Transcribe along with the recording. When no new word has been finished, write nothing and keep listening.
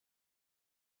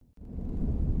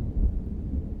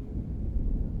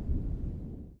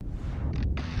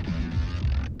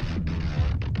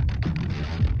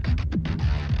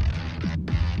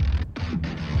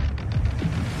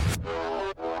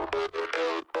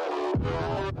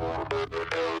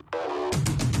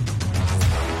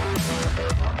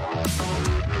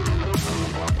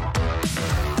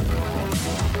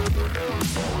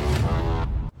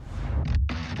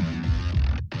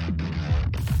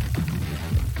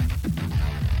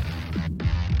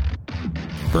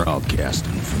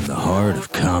Broadcasting from the heart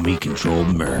of commie-controlled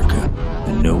America,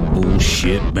 the no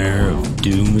bullshit bearer of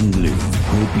doom and gloom,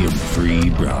 opium-free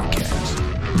broadcast,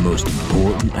 the most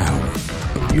important hour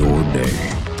of your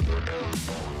day.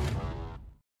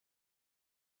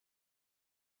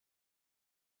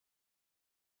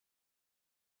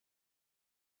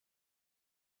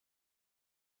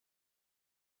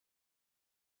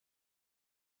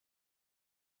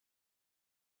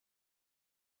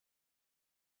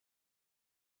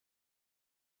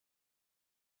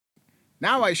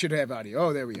 Now I should have audio.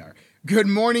 Oh, there we are. Good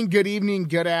morning, good evening,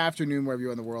 good afternoon, wherever you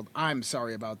are in the world. I'm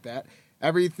sorry about that.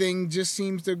 Everything just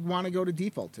seems to want to go to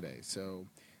default today, so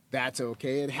that's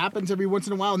okay. It happens every once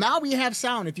in a while. Now we have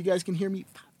sound. If you guys can hear me,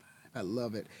 I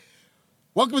love it.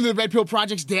 Welcome to the Red Pill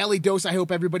Project's Daily Dose. I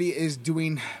hope everybody is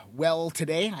doing well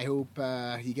today. I hope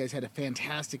you guys had a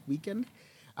fantastic weekend.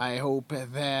 I hope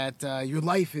that your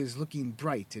life is looking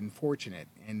bright and fortunate,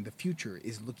 and the future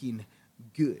is looking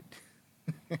good.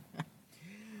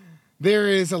 There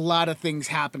is a lot of things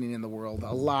happening in the world,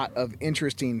 a lot of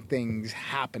interesting things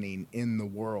happening in the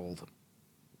world.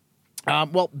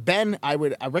 Well, Ben, I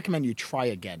recommend you try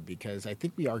again because I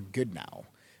think we are good now.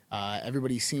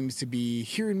 Everybody seems to be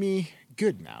hearing me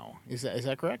good now. Is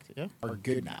that correct? Yeah, are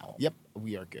good now. Yep,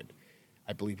 we are good.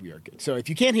 I believe we are good. So if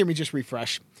you can't hear me, just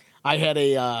refresh. I had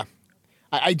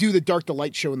I do the Dark to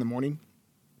Light show in the morning.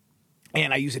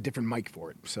 And I use a different mic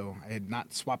for it. So I had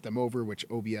not swapped them over, which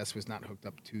OBS was not hooked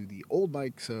up to the old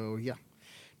mic. So, yeah,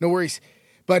 no worries.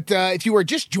 But if you are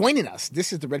just joining us,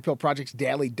 this is the Red Pill Project's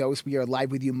Daily Dose. We are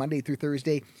live with you Monday through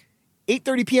Thursday,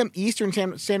 8:30 p.m. Eastern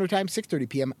Standard Time, 6:30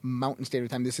 p.m. Mountain Standard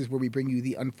Time. This is where we bring you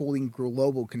the unfolding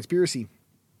global conspiracy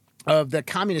of the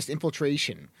communist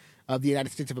infiltration of the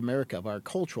United States of America, of our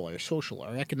cultural, our social,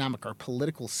 our economic, our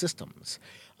political systems,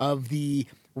 of the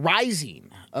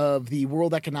rising of the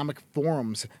World Economic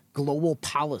Forum's global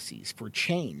policies for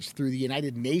change through the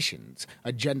United Nations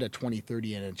Agenda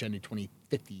 2030 and Agenda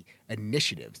 2050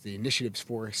 initiatives, the initiatives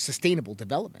for sustainable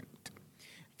development,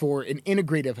 for an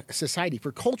integrative society,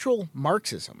 for cultural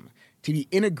Marxism to be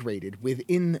integrated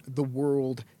within the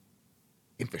world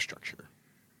infrastructure.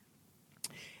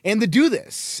 And to do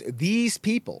this, these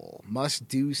people must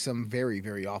do some very,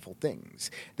 very awful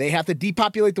things. They have to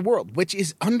depopulate the world, which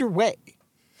is underway,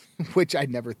 which I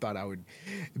never thought I would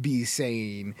be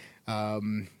saying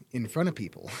in front of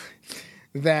people,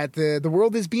 that the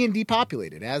world is being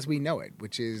depopulated as we know it,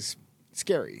 which is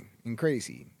scary and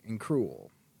crazy and cruel,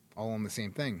 all in the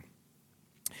same thing.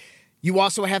 You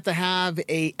also have to have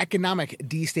an economic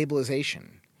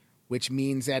destabilization, which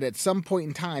means that at some point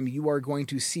in time, you are going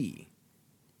to see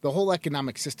the whole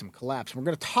economic system collapse. We're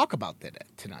going to talk about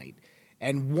that tonight.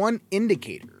 And one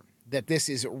indicator that this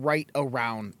is right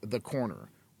around the corner,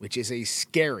 which is a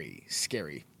scary,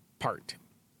 scary part.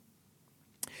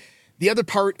 The other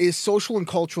part is social and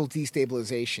cultural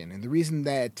destabilization. And the reason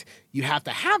that you have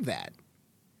to have that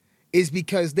is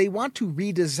because they want to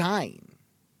redesign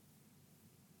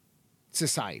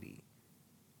society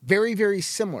very, very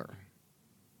similar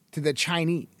to the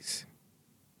Chinese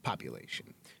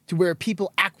population, to where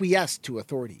people acquiesce to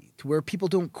authority, to where people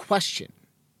don't question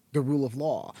the rule of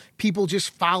law. People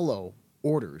just follow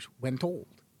orders when told.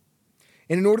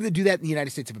 And in order to do that in the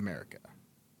United States of America,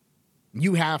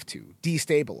 you have to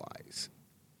destabilize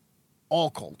all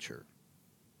culture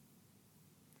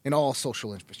and all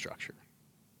social infrastructure.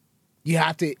 You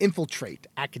have to infiltrate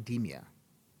academia.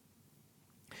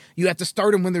 You have to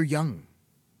start them when they're young.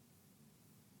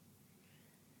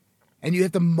 And you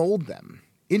have to mold them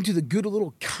into the good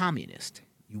little communist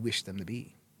you wish them to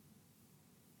be.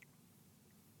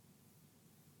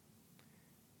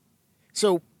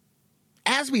 So,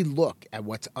 as we look at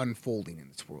what's unfolding in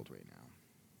this world right now,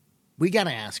 we got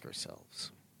to ask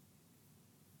ourselves,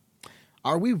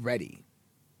 are we ready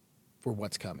for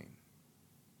what's coming?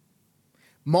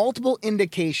 Multiple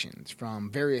indications from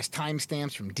various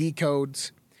timestamps, from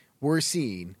decodes, we're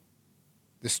seeing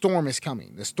the storm is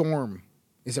coming. The storm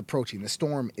is approaching. The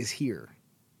storm is here.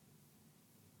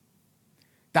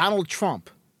 Donald Trump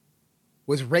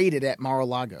was raided at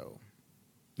Mar-a-Lago.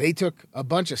 They took a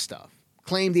bunch of stuff,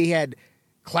 claimed he had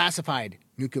classified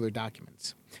nuclear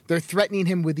documents. They're threatening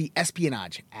him with the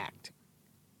Espionage Act.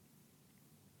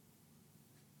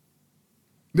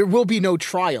 There will be no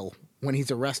trial when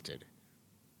he's arrested.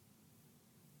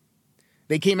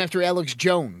 They came after Alex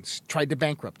Jones, tried to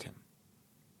bankrupt him.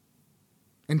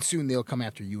 And soon they'll come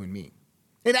after you and me.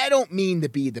 And I don't mean to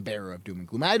be the bearer of doom and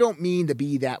gloom. I don't mean to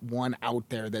be that one out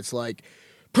there that's like,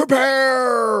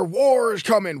 prepare, war's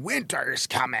coming, winter's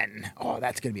coming. Oh,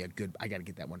 that's going to be a good, I got to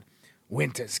get that one.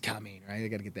 Winter's coming, right? I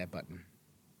got to get that button.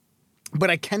 But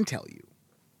I can tell you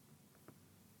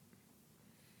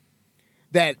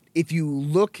that if you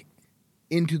look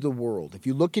into the world, if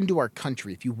you look into our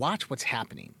country, if you watch what's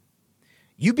happening,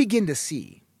 you begin to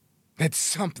see that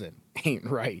something ain't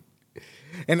right.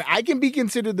 And I can be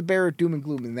considered the bearer of doom and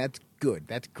gloom, and that's good.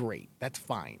 That's great. That's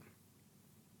fine.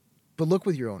 But look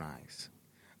with your own eyes.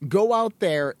 Go out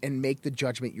there and make the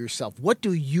judgment yourself. What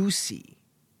do you see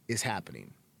is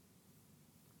happening?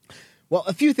 Well,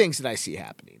 a few things that I see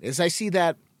happening is I see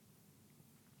that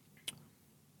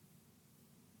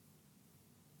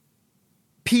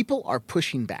people are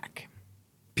pushing back.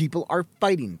 People are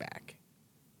fighting back.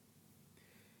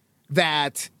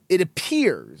 That it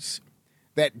appears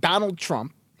that Donald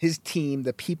Trump, his team,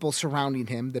 the people surrounding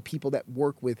him, the people that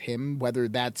work with him, whether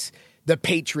that's the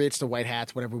Patriots, the White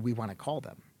Hats, whatever we want to call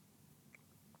them,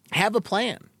 have a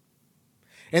plan.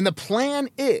 And the plan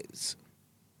is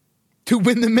to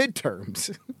win the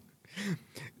midterms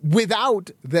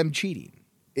without them cheating.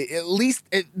 At least,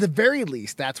 at the very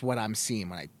least, that's what I'm seeing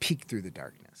when I peek through the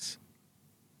darkness.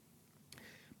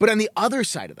 But on the other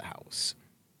side of the house,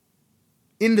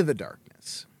 into the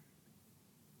darkness,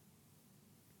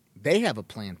 they have a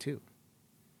plan too.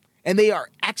 And they are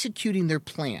executing their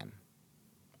plan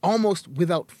almost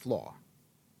without flaw.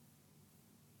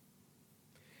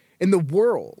 And the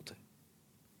world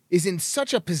is in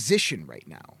such a position right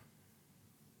now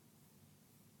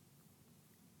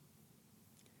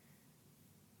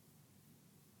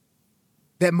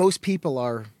that most people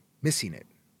are missing it,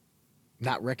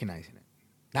 not recognizing it,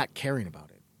 not caring about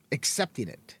it, accepting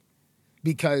it,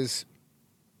 because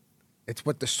it's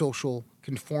what the social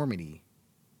conformity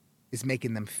is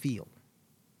making them feel.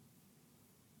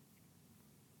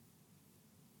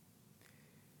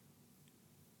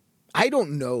 I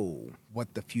don't know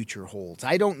what the future holds.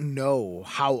 I don't know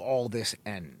how all this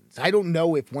ends. I don't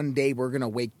know if one day we're going to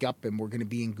wake up and we're going to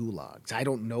be in gulags. I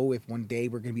don't know if one day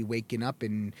we're going to be waking up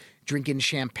and drinking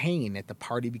champagne at the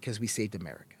party because we saved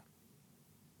America.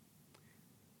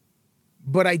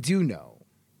 But I do know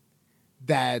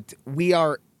that we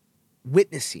are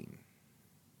witnessing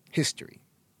history.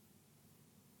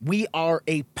 We are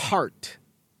a part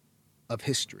of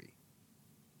history.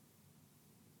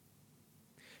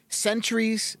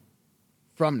 Centuries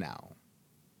from now,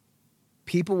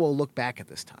 people will look back at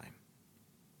this time.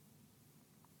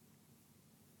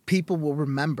 People will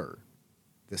remember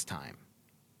this time.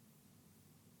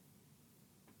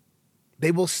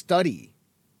 They will study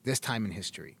this time in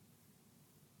history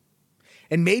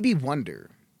and maybe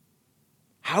wonder,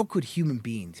 how could human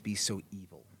beings be so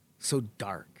evil, so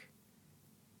dark,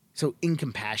 so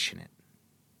incompassionate?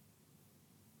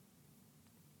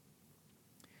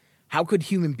 How could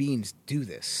human beings do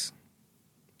this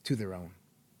to their own?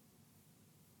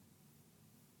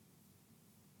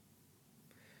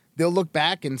 They'll look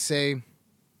back and say,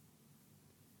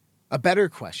 a better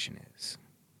question is,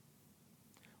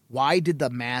 why did the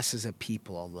masses of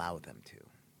people allow them to?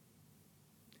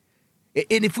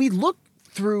 And if we look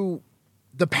through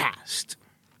the past,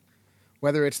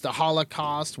 whether it's the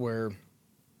Holocaust, where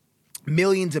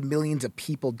millions and millions of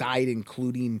people died,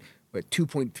 including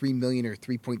 2.3 million or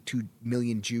 3.2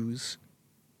 million Jews,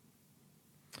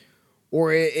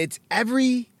 or it's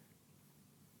every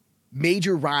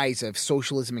major rise of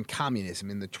socialism and communism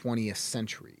in the 20th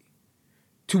century,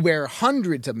 to where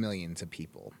hundreds of millions of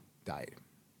people died.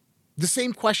 The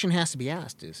same question has to be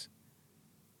asked is,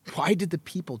 why did the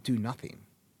people do nothing?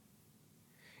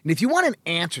 And if you want an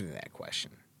answer to that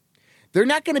question, they're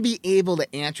not going to be able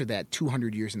to answer that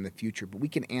 200 years in the future, but we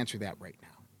can answer that right now.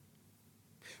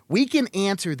 We can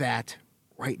answer that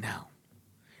right now.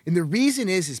 And the reason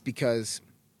is because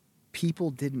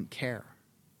people didn't care.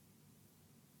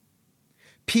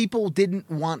 People didn't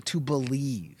want to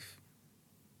believe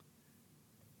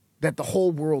that the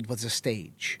whole world was a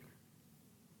stage.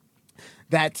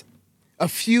 That a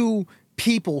few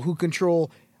people who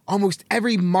control almost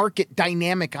every market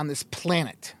dynamic on this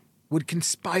planet would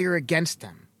conspire against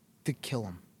them to kill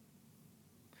them.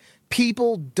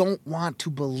 People don't want to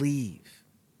believe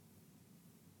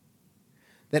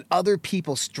that other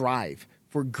people strive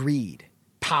for greed,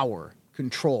 power,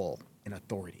 control, and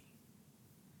authority.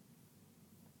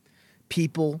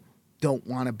 People don't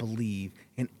want to believe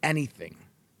in anything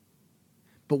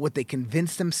but what they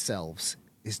convince themselves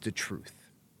is the truth.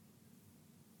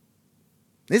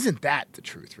 Isn't that the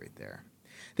truth right there?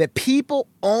 That people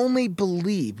only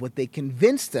believe what they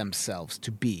convince themselves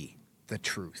to be the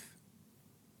truth.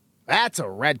 That's a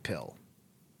red pill.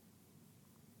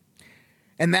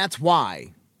 And that's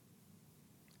why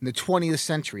in the 20th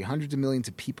century, hundreds of millions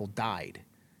of people died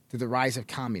through the rise of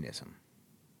communism,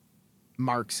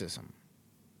 Marxism,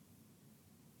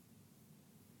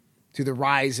 through the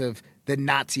rise of the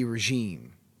Nazi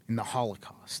regime and the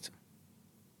Holocaust.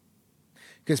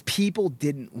 Because people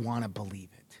didn't want to believe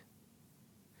it.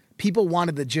 People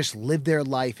wanted to just live their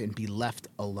life and be left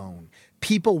alone.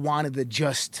 People wanted to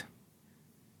just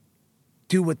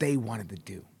do what they wanted to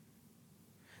do.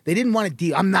 They didn't want to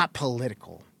deal. I'm not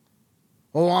political.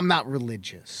 Oh, I'm not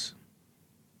religious.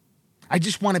 I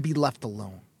just want to be left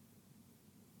alone.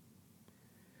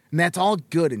 And that's all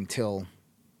good until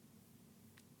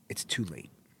it's too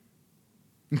late.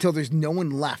 Until there's no one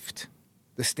left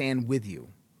to stand with you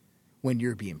when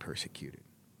you're being persecuted.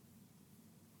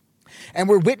 And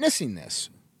we're witnessing this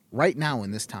right now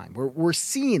in this time. We're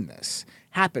seeing this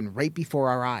happen right before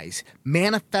our eyes,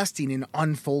 manifesting and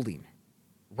unfolding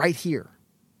right here.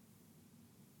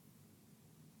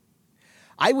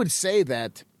 I would say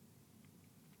that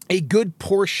a good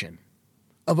portion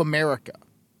of America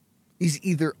is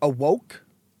either awoke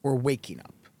or waking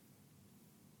up.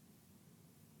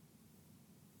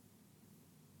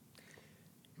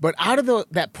 But out of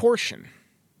that portion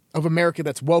of America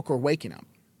that's woke or waking up,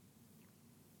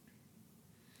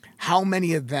 how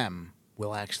many of them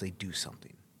will actually do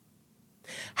something?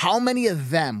 How many of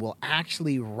them will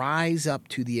actually rise up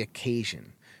to the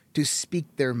occasion to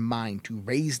speak their mind, to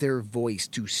raise their voice,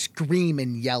 to scream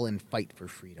and yell and fight for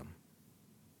freedom?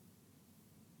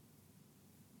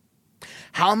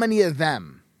 How many of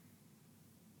them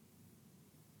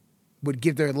would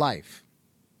give their life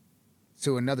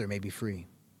so another may be free?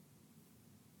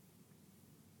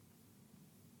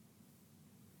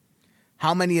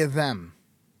 How many of them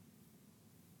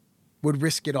would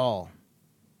risk it all?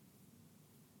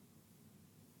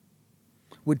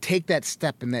 Would take that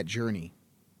step in that journey?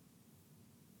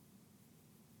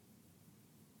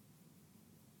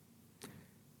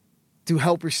 To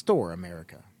help restore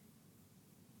America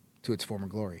to its former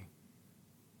glory.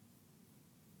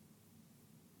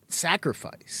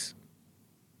 Sacrifice.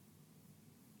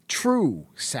 True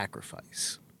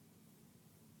sacrifice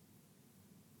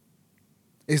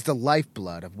is the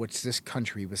lifeblood of which this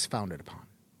country was founded upon.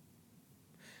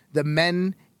 The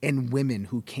men and women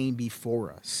who came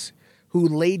before us, who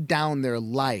laid down their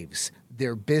lives,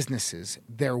 their businesses,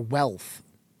 their wealth,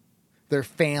 their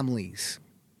families,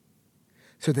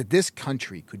 so that this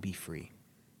country could be free.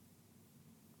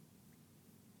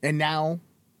 And now,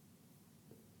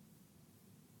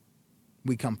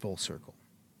 we come full circle.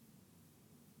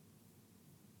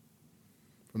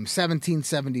 From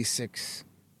 1776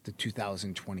 to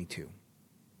 2022,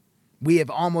 we have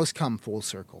almost come full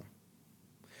circle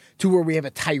to where we have a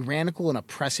tyrannical and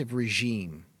oppressive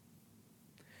regime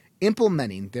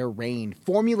implementing their reign,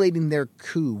 formulating their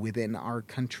coup within our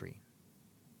country,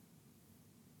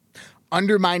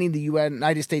 undermining the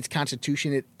United States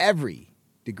Constitution at every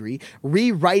degree,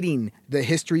 rewriting the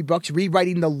history books,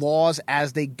 rewriting the laws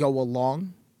as they go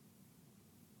along,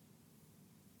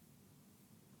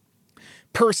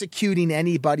 persecuting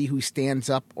anybody who stands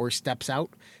up or steps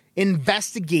out,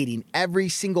 investigating every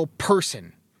single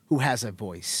person who has a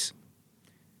voice,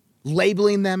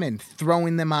 labeling them and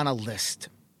throwing them on a list,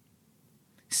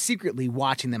 secretly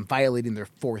watching them violating their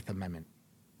Fourth Amendment.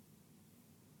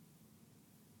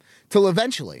 Till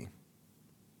eventually,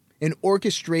 an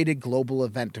orchestrated global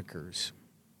event occurs.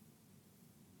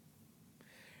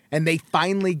 And they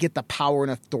finally get the power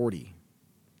and authority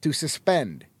to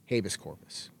suspend habeas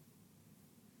corpus,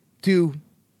 to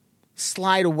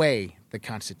slide away the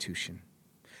Constitution,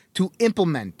 to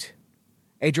implement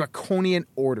a draconian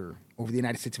order over the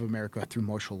United States of America through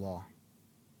martial law.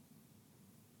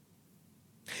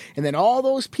 And then all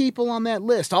those people on that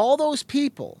list, all those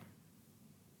people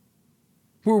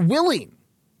who are willing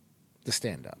to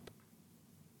stand up,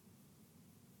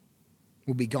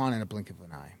 will be gone in a blink of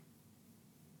an eye.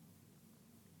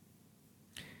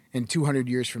 And 200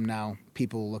 years from now,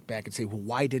 people will look back and say, well,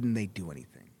 why didn't they do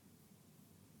anything?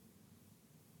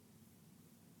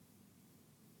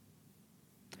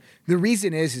 The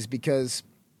reason is because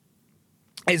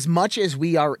as much as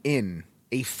we are in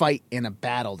a fight and a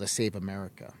battle to save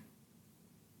America,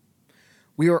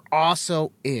 we are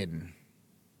also in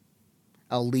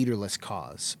a leaderless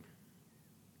cause.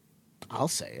 I'll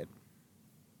say it.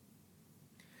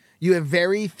 You have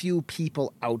very few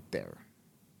people out there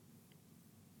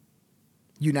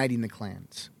uniting the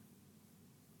clans.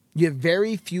 You have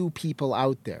very few people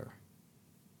out there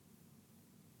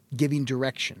giving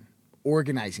direction,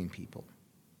 organizing people.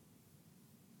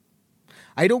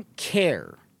 I don't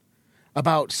care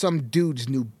about some dude's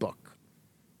new book.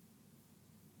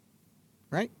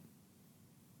 Right?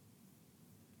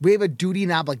 We have a duty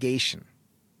and obligation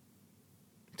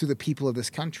to the people of this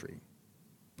country,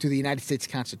 to the United States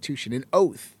Constitution, an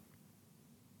oath.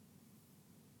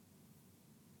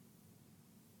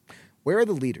 Where are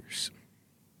the leaders?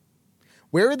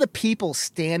 Where are the people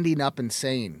standing up and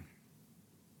saying,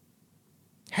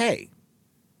 hey,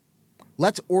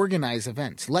 let's organize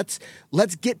events. Let's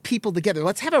get people together.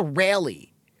 Let's have a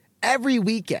rally every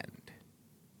weekend.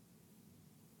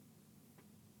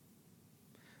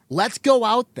 Let's go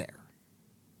out there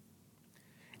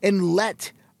and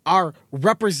let our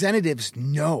representatives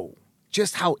know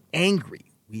just how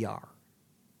angry we are.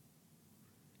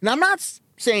 And I'm not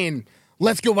saying,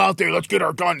 let's go out there, let's get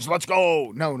our guns, let's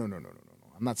go. No.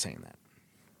 I'm not saying that.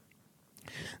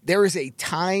 There is a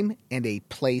time and a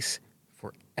place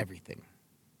for everything.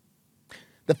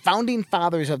 The founding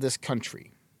fathers of this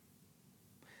country,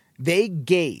 they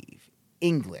gave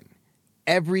England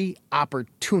every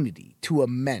opportunity to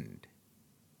amend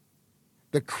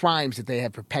the crimes that they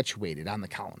have perpetuated on the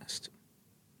colonists.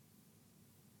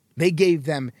 They gave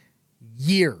them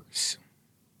years.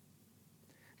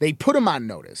 They put them on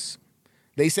notice.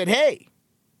 They said, hey,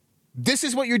 this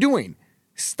is what you're doing.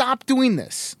 Stop doing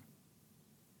this.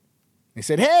 They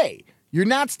said, hey, you're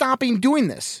not stopping doing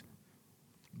this.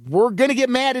 We're going to get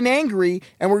mad and angry,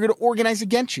 and we're going to organize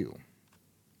against you.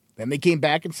 Then they came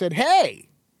back and said, hey,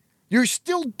 you're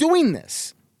still doing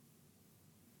this.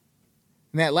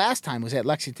 And that last time was at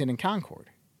Lexington and Concord.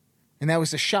 And that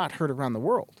was a shot heard around the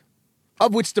world,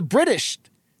 of which the British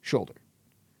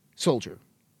soldier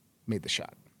made the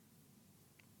shot.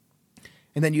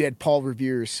 And then you had Paul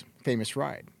Revere's famous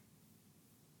ride.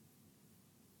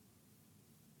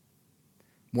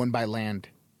 One by land,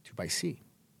 two by sea.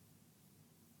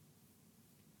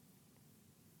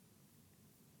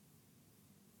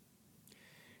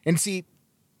 And see,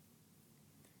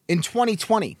 in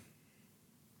 2020,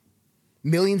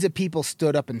 millions of people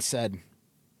stood up and said,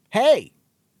 hey,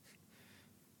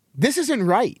 this isn't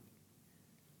right.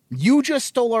 You just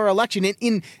stole our election.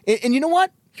 And you know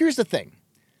what? Here's the thing.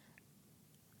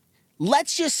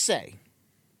 Let's just say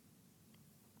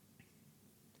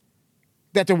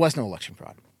that there was no election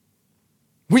fraud.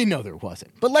 We know there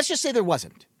wasn't. But let's just say there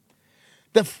wasn't.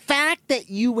 The fact that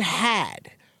you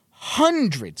had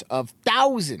hundreds of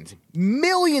thousands,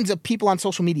 millions of people on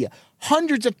social media,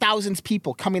 hundreds of thousands of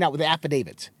people coming out with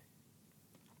affidavits.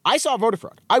 I saw voter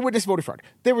fraud. I witnessed voter fraud.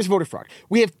 There was voter fraud.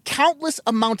 We have countless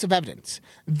amounts of evidence.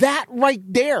 That right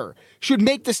there should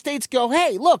make the states go,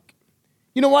 hey, look,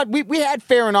 you know what? We had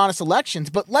fair and honest elections,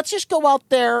 but let's just go out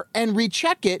there and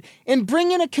recheck it and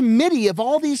bring in a committee of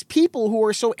all these people who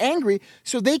are so angry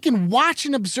so they can watch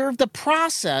and observe the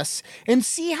process and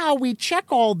see how we check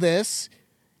all this,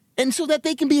 and so that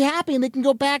they can be happy and they can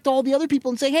go back to all the other people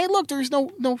and say, hey, look, there's no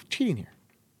cheating here.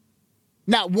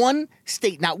 Not one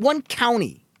state, not one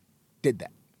county did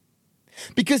that.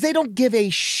 Because they don't give a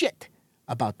shit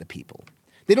about the people.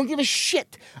 They don't give a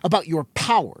shit about your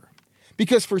power.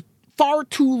 Because for far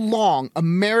too long,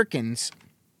 Americans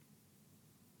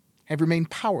have remained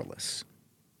powerless.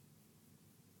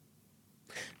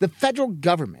 The federal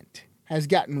government has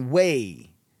gotten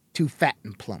way too fat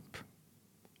and plump.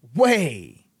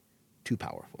 Way too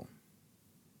powerful.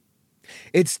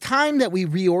 It's time that we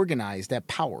reorganize that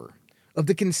power of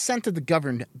the consent of the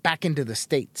governed back into the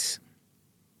states.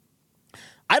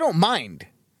 I don't mind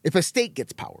if a state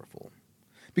gets powerful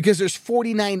because there's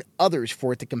 49 others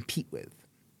for it to compete with.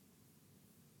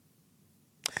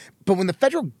 But when the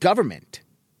federal government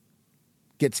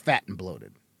gets fat and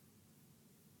bloated,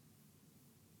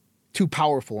 too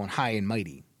powerful and high and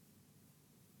mighty,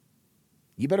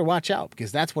 you better watch out,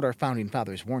 because that's what our founding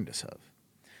fathers warned us of.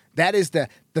 That is the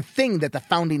thing that the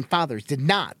founding fathers did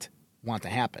not want to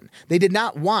happen. They did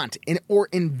not want or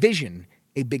envision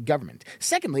a big government.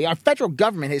 Secondly, our federal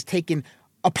government has taken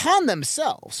upon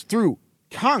themselves through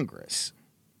Congress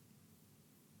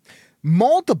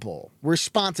multiple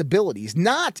responsibilities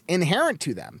not inherent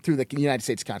to them through the United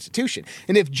States Constitution.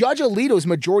 And if Judge Alito's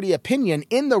majority opinion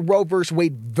in the Roe v.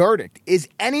 Wade verdict is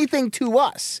anything to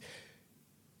us,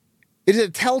 it is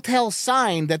a telltale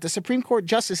sign that the Supreme Court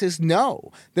justices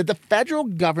know that the federal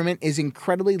government is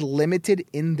incredibly limited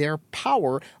in their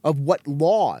power of what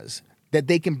laws that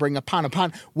they can bring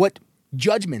upon what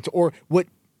judgments or what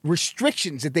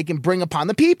restrictions that they can bring upon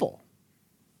the people.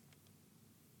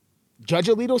 Judge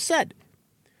Alito said,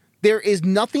 there is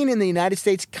nothing in the United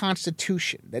States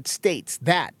Constitution that states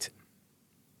that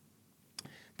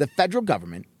the federal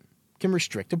government can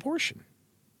restrict abortion,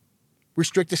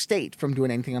 restrict a state from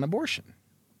doing anything on abortion.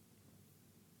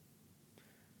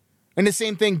 And the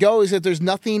same thing goes that there's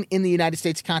nothing in the United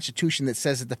States Constitution that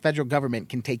says that the federal government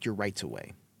can take your rights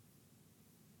away.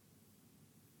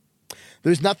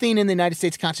 There's nothing in the United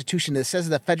States Constitution that says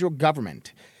that the federal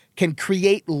government can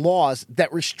create laws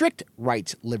that restrict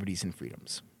rights, liberties, and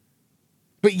freedoms.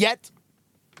 But yet,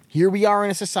 here we are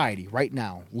in a society right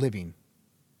now living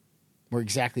where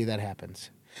exactly that happens.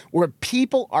 Where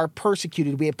people are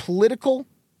persecuted. We have political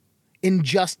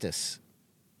injustice.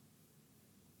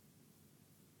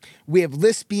 We have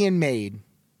lists being made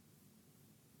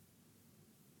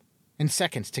and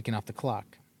seconds ticking off the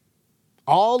clock.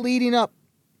 All leading up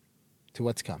to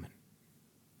what's coming.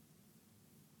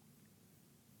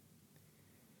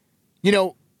 You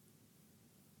know,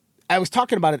 I was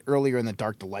talking about it earlier in the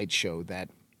Dark to Light show that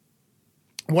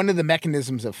one of the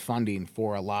mechanisms of funding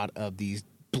for a lot of these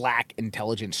black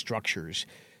intelligence structures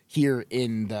here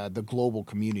in the global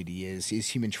community is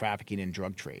human trafficking and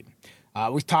drug trade. I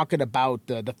was talking about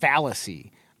the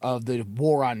fallacy of the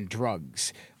war on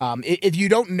drugs. If you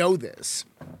don't know this,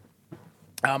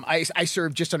 I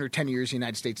served just under 10 years in the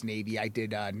United States Navy. I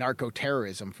did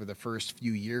narco-terrorism for the first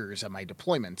few years of my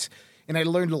deployments, and I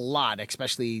learned a lot,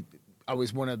 especially I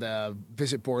was one of the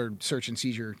visit board search and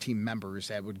seizure team members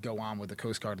that would go on with the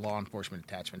Coast Guard law enforcement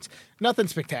attachments. Nothing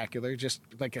spectacular, just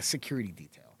like a security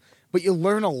detail. But you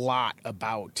learn a lot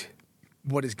about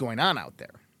what is going on out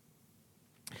there.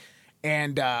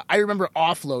 And I remember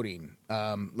offloading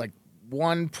like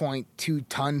 1.2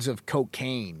 tons of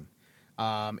cocaine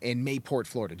in Mayport,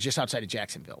 Florida, just outside of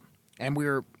Jacksonville. And we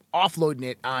were offloading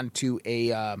it onto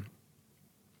a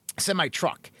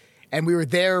semi-truck. And we were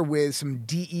there with some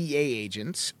DEA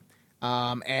agents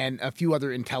and a few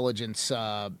other intelligence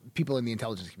people in the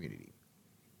intelligence community.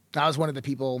 I was one of the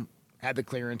people, had the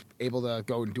clearance, able to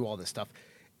go and do all this stuff.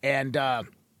 And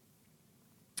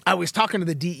I was talking to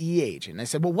the DEA agent. And I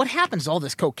said, well, what happens to all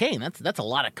this cocaine? That's a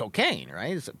lot of cocaine,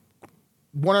 right? It's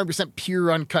 100%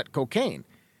 pure, uncut cocaine.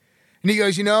 And he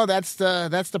goes, that's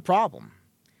the problem.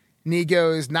 And he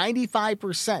goes,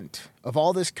 95% of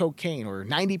all this cocaine, or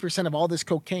 90% of all this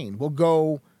cocaine, will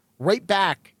go right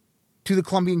back to the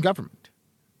Colombian government.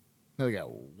 And I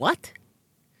go, what?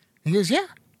 And he goes, yeah.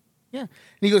 And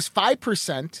he goes,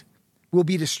 5% will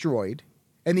be destroyed,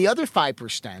 and the other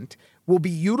 5% will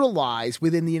be utilized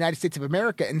within the United States of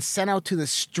America and sent out to the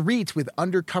streets with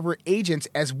undercover agents,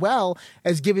 as well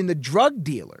as giving the drug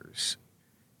dealers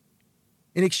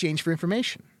in exchange for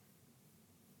information.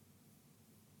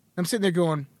 I'm sitting there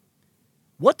going,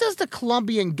 what does the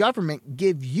Colombian government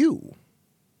give you?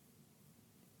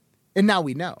 And now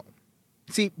we know.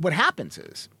 See, what happens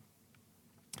is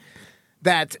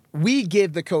that we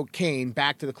give the cocaine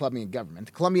back to the Colombian government.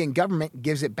 The Colombian government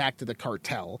gives it back to the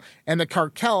cartel, and the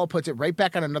cartel puts it right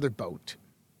back on another boat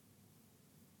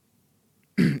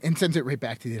and sends it right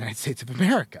back to the United States of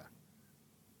America.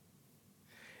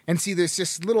 And see, there's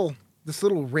this little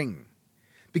ring,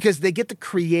 because they get to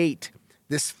create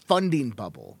this funding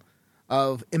bubble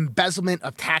of embezzlement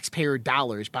of taxpayer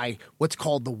dollars by what's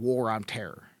called the war on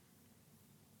terror.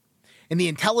 And the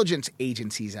intelligence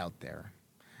agencies out there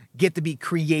get to be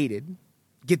created,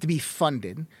 get to be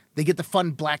funded. They get to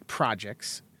fund black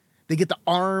projects. They get to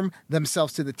arm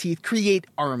themselves to the teeth, create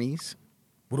armies.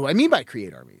 What do I mean by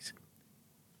create armies?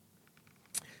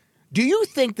 Do you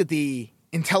think that the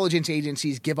intelligence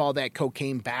agencies give all that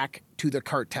cocaine back to the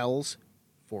cartels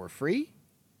for free?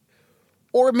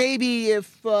 Or maybe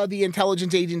if the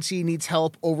intelligence agency needs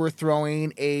help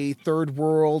overthrowing a third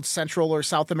world, Central or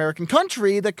South American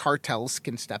country, the cartels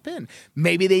can step in.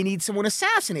 Maybe they need someone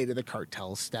assassinated, the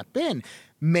cartels step in.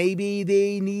 Maybe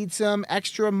they need some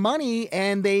extra money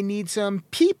and they need some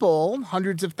people,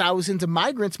 hundreds of thousands of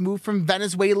migrants moved from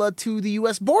Venezuela to the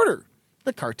U.S. border.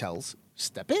 The cartels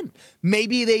step in.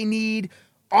 Maybe they need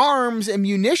arms and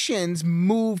munitions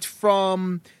moved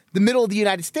from the middle of the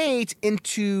United States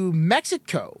into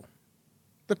Mexico.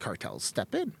 The cartels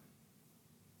step in.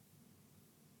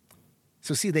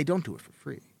 So see, they don't do it for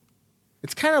free.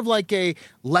 It's kind of like a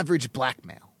leveraged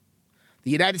blackmail.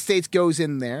 The United States goes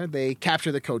in there, they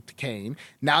capture the cocaine.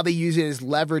 Now they use it as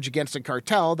leverage against the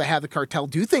cartel. They have the cartel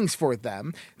do things for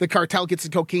them. The cartel gets the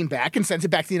cocaine back and sends it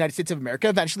back to the United States of America,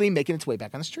 eventually making its way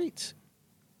back on the streets.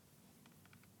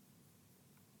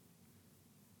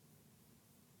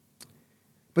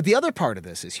 But the other part of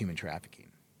this is human trafficking.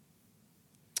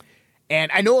 And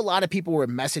I know a lot of people were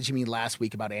messaging me last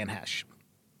week about Anne Hesh,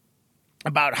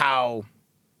 about how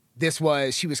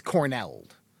she was Cornelled.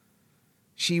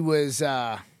 She was,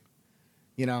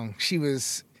 she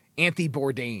was Anthony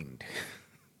Bourdained.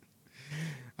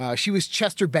 She was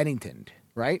Chester Bennington,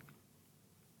 right?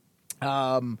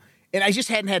 And I just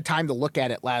hadn't had time to look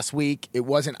at it last week. It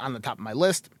wasn't on the top of my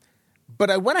list. But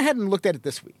I went ahead and looked at it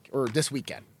this week, or this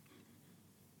weekend.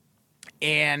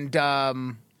 And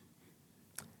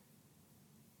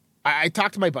I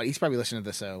talked to my buddy. He's probably listening to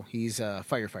this, so he's a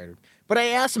firefighter. But I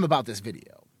asked him about this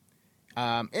video.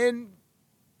 And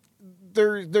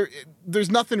there's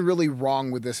nothing really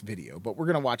wrong with this video, but we're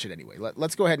going to watch it anyway.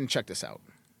 Let's go ahead and check this out.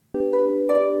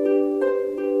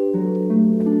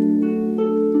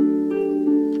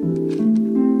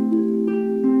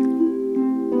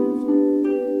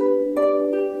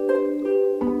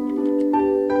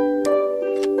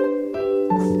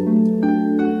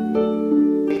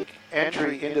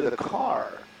 Entry into the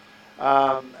car.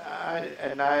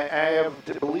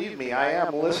 Believe me, I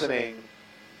am listening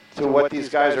to what these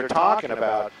guys are talking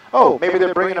about. Oh, maybe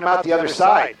they're bringing them out the other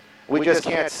side. We just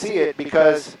can't see it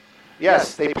because,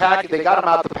 yes, they got them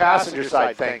out the passenger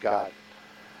side, thank God.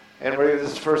 And this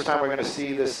is the first time we're going to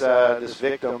see this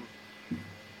victim.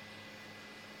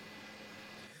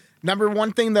 Number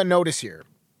one thing to notice here,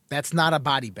 that's not a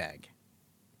body bag.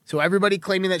 So everybody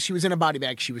claiming that she was in a body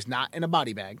bag, she was not in a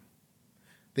body bag.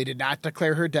 They did not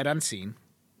declare her dead on scene.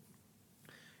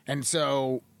 And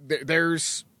so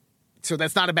so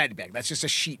that's not a body bag. That's just a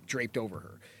sheet draped over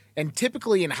her. And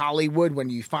typically in Hollywood,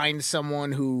 when you find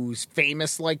someone who's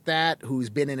famous like that, who's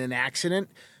been in an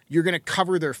accident, you're going to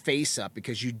cover their face up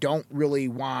because you don't really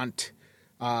want,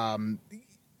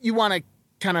 you want to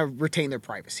kind of retain their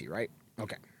privacy, right?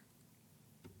 Okay.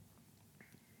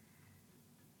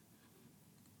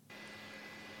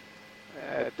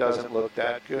 It doesn't look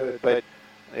that good, but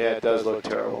yeah, it does look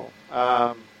terrible.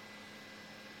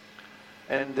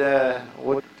 And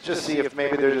we'll just see if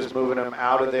maybe they're just moving him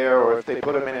out of there, or if they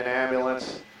put him in an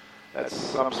ambulance. That's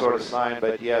some sort of sign,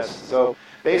 but yes. So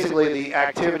basically the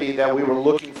activity that we were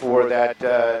looking for, that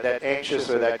anxious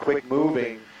or that quick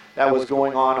moving, that was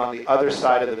going on the other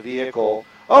side of the vehicle.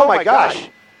 Oh my gosh,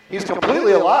 he's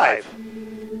completely alive.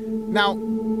 Now,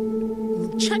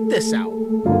 check this out.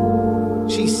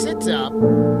 She sits up,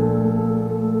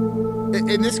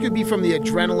 and this could be from the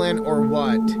adrenaline or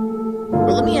what.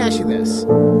 But let me ask you this.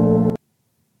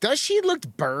 Does she look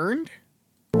burned?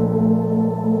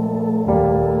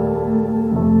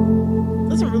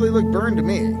 Doesn't really look burned to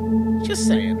me. Just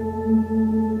saying.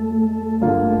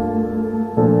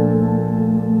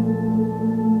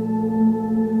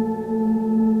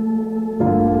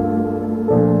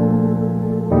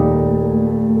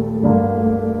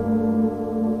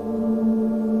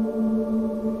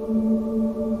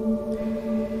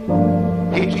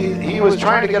 He was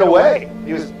trying to get away.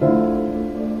 He was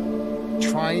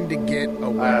trying to get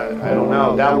away. I don't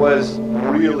know. That was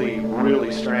really,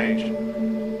 really strange.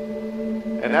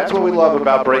 And that's what we love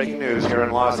about breaking news here in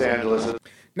Los Angeles.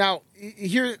 Now,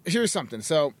 here's something.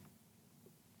 So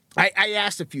I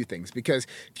asked a few things because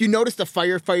if you notice, the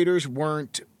firefighters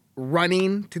weren't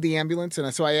running to the ambulance.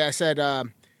 And so I said,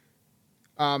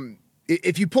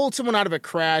 if you pulled someone out of a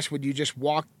crash, would you just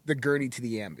walk the gurney to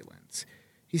the ambulance?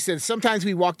 He said, sometimes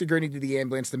we walk the gurney to the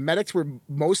ambulance. The medics were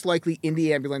most likely in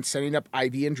the ambulance setting up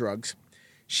IV and drugs.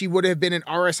 She would have been an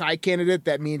RSI candidate.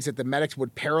 That means that the medics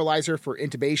would paralyze her for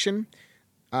intubation.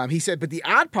 He said, but the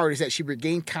odd part is that she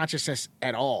regained consciousness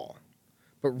at all.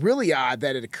 But really odd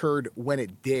that it occurred when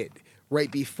it did, right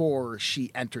before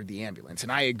she entered the ambulance.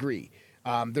 And I agree.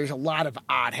 There's a lot of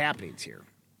odd happenings here.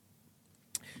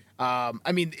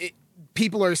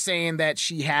 People are saying that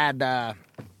she had...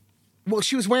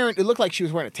 she was wearing, it looked like she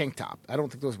was wearing a tank top. I don't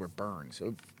think those were burns.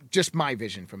 So just my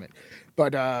vision from it.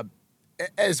 But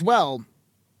as well,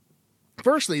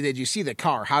 firstly, did you see the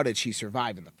car? How did she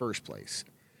survive in the first place?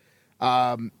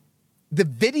 The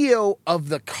video of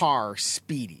the car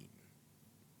speeding.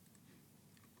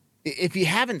 If you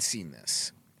haven't seen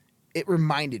this, it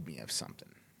reminded me of something.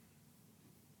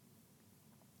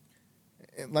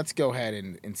 Let's go ahead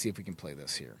and see if we can play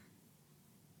this here.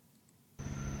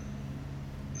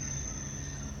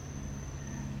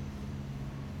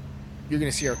 You're going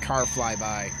to see our car fly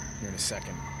by here in a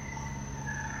second.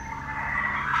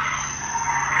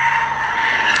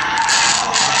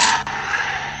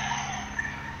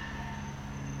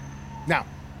 Now,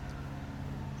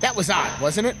 that was odd,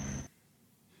 wasn't it?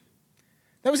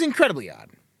 That was incredibly odd.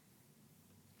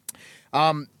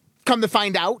 Come to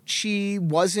find out, she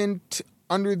wasn't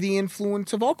under the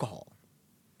influence of alcohol.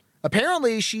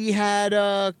 Apparently, she had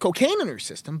cocaine in her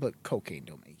system, but cocaine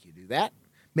don't make you do that.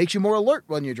 Makes you more alert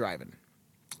when you're driving.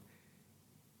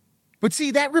 But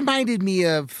see, that reminded me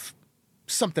of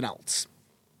something else.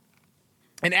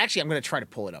 And actually, I'm going to try to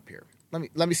pull it up here.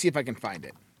 Let me see if I can find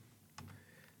it.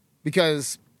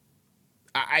 Because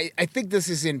I think this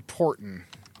is important.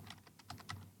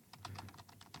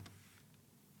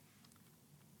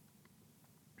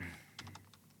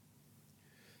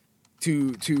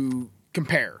 to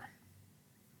compare.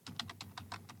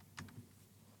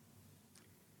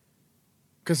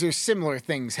 Because there's similar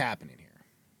things happening here.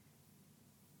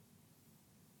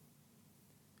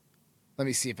 Let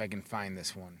me see if I can find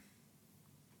this one.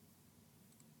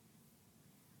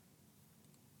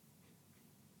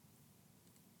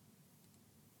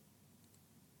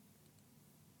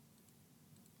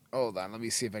 Hold on, let me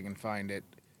see if I can find it.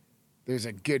 There's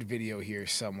a good video here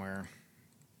somewhere.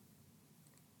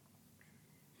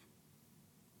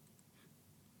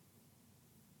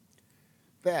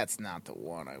 That's not the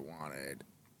one I wanted.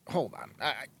 Hold on.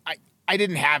 I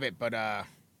didn't have it, but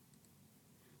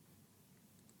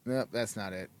nope, that's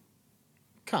not it.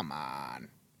 Come on.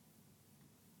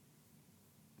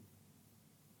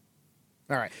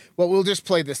 All right. Well, we'll just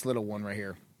play this little one right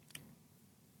here.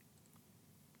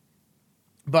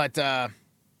 But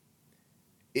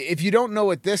if you don't know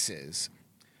what this is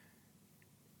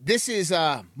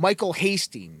Michael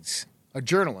Hastings, a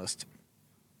journalist,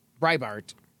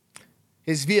 Breitbart,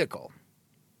 his vehicle.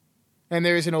 And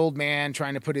there's an old man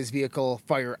trying to put his vehicle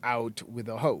fire out with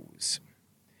a hose.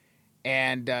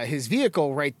 And his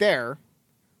vehicle right there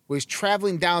was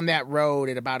traveling down that road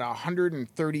at about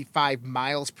 135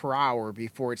 miles per hour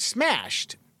before it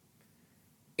smashed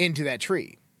into that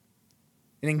tree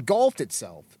and engulfed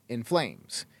itself in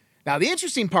flames. Now, the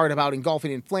interesting part about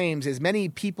engulfing in flames is many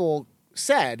people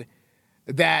said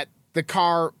that the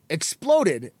car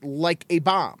exploded like a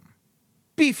bomb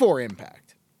before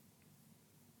impact.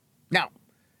 Now,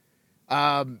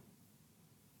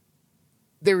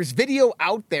 there's video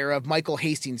out there of Michael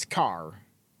Hastings' car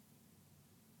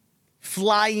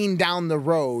flying down the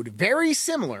road, very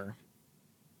similar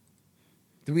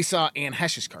that we saw Anne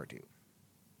Heche's car do.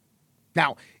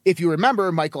 Now, if you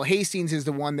remember, Michael Hastings is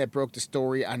the one that broke the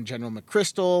story on General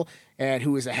McChrystal, and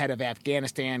who was the head of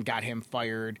Afghanistan, got him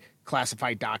fired,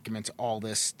 classified documents, all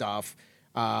this stuff.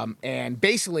 And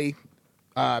basically,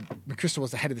 McChrystal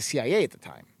was the head of the CIA at the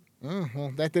time.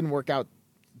 Well, that didn't work out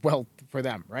well for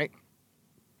them, right?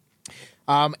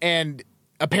 And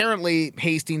apparently,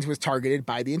 Hastings was targeted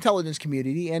by the intelligence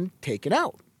community and taken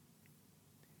out.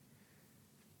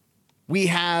 We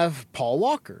have Paul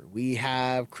Walker. We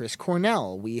have Chris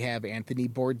Cornell. We have Anthony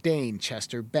Bourdain,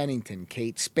 Chester Bennington,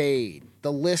 Kate Spade.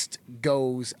 The list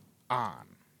goes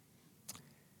on.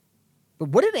 But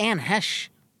what did Anne Heche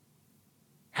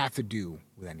have to do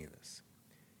with any of this?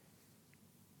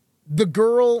 The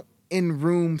girl in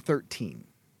room 13,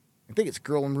 I think it's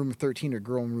Girl in Room 13 or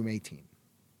Girl in Room 18,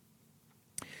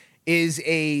 is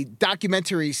a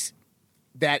documentary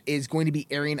that is going to be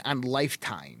airing on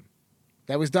Lifetime.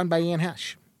 That was done by Anne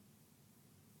Heche.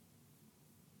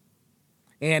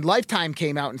 And Lifetime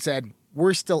came out and said,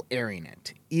 we're still airing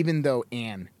it, even though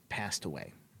Anne passed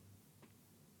away.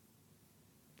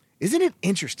 Isn't it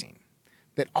interesting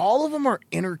that all of them are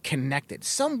interconnected,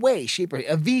 some way, shape, or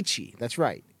Avicii, that's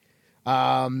right.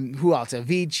 Who else?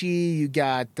 Avicii, you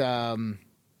got,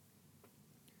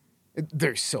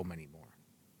 there's so many more.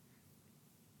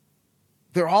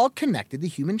 They're all connected to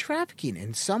human trafficking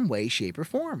in some way, shape, or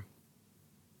form.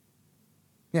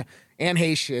 Yeah, Anne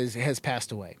Heche has passed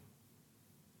away.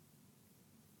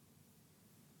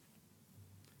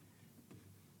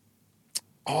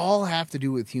 All have to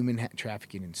do with human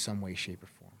trafficking in some way, shape, or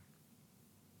form.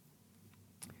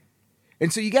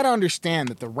 And so you got to understand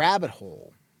that the rabbit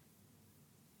hole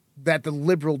that the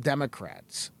liberal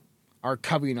Democrats are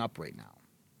covering up right now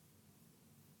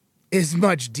is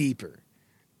much deeper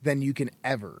than you can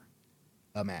ever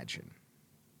imagine.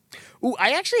 Ooh,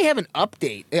 I actually have an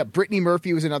update. Yeah, Brittany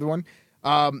Murphy was another one.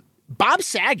 Bob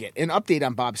Saget, an update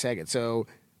on Bob Saget. So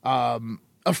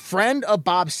a friend of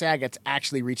Bob Saget's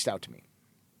actually reached out to me.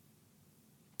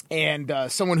 And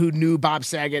someone who knew Bob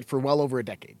Saget for well over a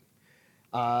decade.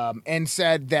 And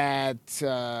said that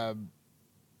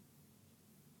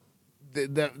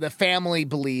the family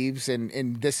believes,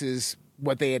 and this is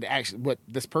what they had actually, what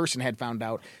this person had found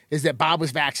out, is that Bob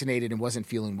was vaccinated and wasn't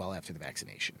feeling well after the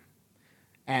vaccination.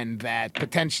 And that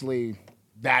potentially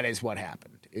that is what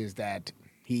happened, is that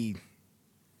he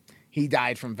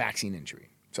died from vaccine injury.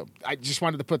 So I just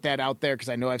wanted to put that out there because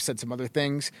I know I've said some other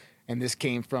things, and this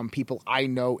came from people I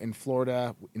know in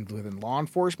Florida within law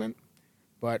enforcement,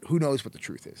 but who knows what the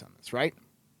truth is on this, right?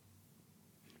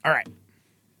 All right.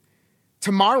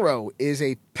 Tomorrow is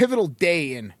a pivotal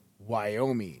day in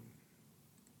Wyoming.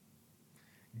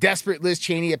 Desperate Liz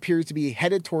Cheney appears to be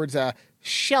headed towards a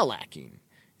shellacking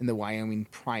in the Wyoming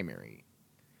primary.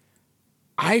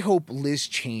 I hope Liz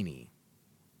Cheney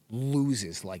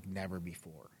loses like never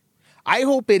before. I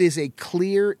hope it is a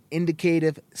clear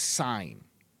indicative sign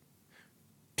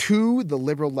to the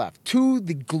liberal left, to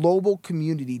the global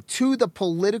community, to the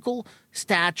political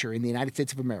stature in the United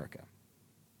States of America,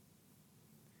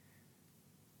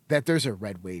 that there's a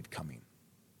red wave coming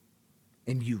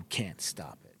and you can't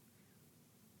stop it.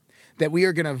 That we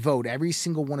are going to vote every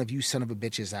single one of you son of a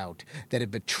bitches out that have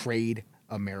betrayed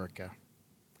America.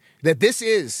 That this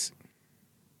is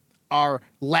our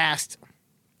last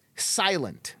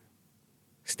silent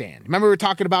stand. Remember we were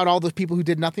talking about all those people who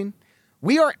did nothing?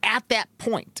 We are at that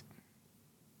point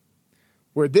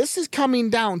where this is coming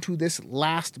down to this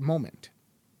last moment.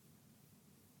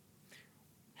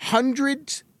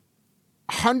 100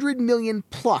 million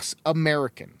plus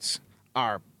Americans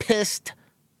are pissed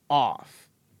off.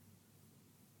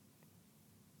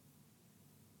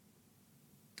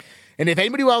 And if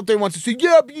anybody out there wants to say,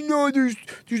 yeah, but there's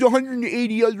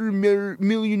 180 other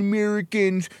million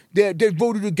Americans that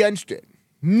voted against it.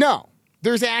 No,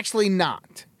 there's actually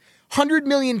not. 100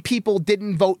 million people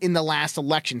didn't vote in the last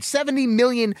election. 70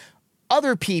 million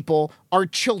other people are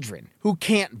children who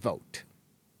can't vote.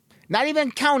 Not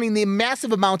even counting the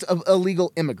massive amounts of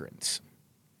illegal immigrants.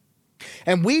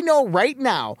 And we know right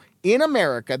now in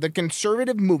America, the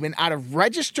conservative movement out of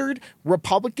registered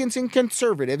Republicans and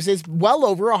conservatives is well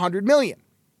over 100 million.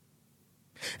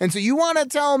 And so you want to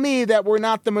tell me that we're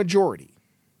not the majority?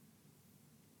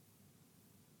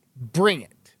 Bring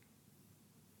it.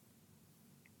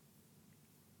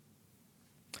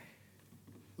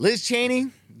 Liz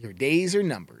Cheney, your days are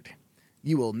numbered.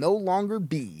 You will no longer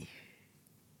be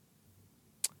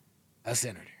a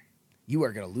senator. You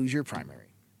are going to lose your primary.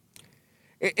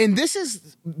 And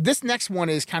this next one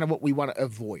is kind of what we want to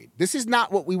avoid. This is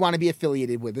not what we want to be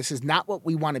affiliated with. This is not what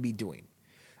we want to be doing.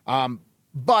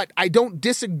 But I don't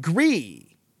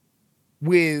disagree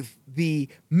with the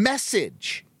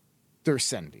message they're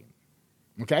sending.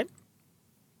 Okay?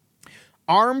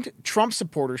 Armed Trump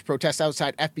supporters protest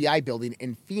outside FBI building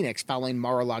in Phoenix following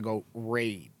Mar-a-Lago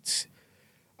raids.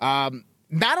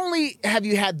 Not only have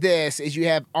you had this, is you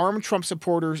have armed Trump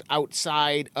supporters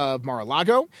outside of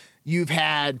Mar-a-Lago. You've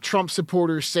had Trump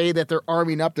supporters say that they're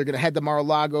arming up. They're going to head to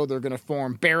Mar-a-Lago. They're going to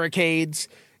form barricades.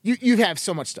 You have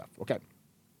so much stuff. Okay.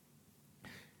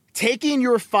 Taking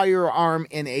your firearm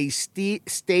in a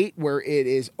state where it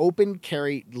is open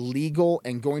carry legal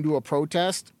and going to a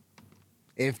protest,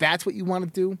 if that's what you want to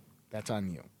do, that's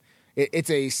on you. It's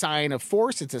a sign of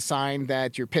force. It's a sign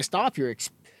that you're pissed off. You're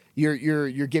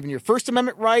giving your First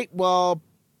Amendment right while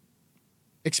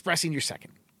expressing your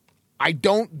second. I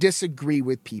don't disagree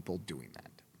with people doing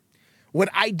that. Would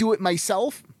I do it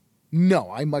myself? No,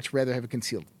 I much rather have a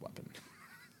concealed weapon.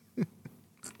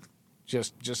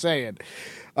 just saying.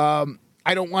 I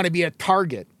don't want to be a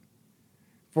target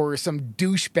for some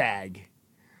douchebag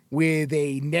with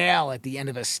a nail at the end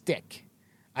of a stick.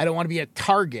 I don't want to be a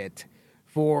target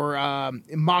for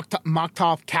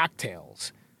Molotov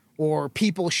cocktails or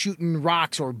people shooting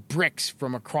rocks or bricks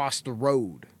from across the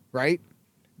road, right?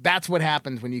 That's what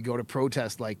happens when you go to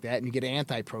protests like that and you get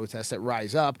anti-protests that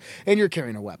rise up and you're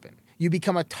carrying a weapon. You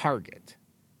become a target.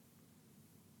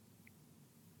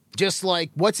 Just like,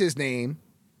 what's his name,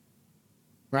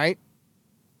 right?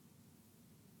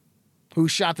 Who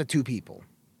shot the two people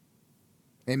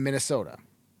in Minnesota.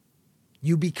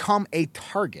 You become a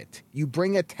target. You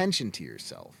bring attention to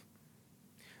yourself.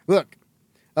 Look,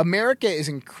 America is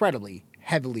incredibly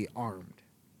heavily armed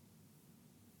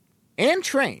and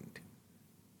trained.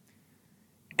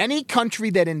 Any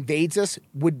country that invades us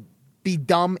would be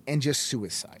dumb and just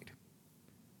suicide.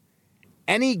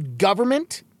 Any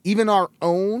government, even our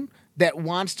own, that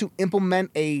wants to implement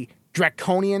a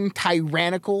draconian,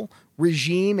 tyrannical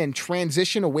regime and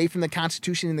transition away from the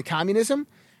Constitution and the communism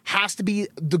has to be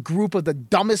the group of the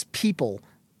dumbest people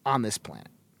on this planet.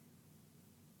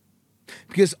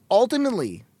 Because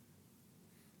ultimately,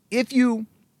 if you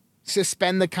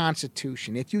suspend the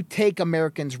Constitution, if you take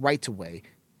Americans' rights away,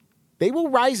 they will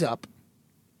rise up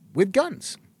with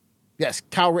guns. Yes,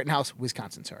 Kyle Rittenhouse,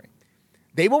 Wisconsin, sorry.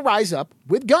 They will rise up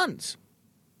with guns.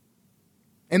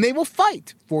 And they will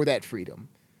fight for that freedom.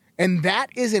 And that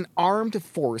is an armed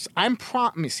force I'm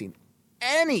promising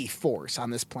any force on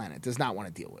this planet does not want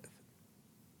to deal with.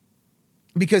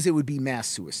 Because it would be mass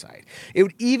suicide. It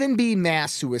would even be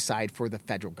mass suicide for the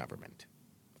federal government.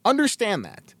 Understand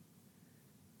that.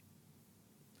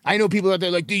 I know people out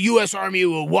there like the U.S. Army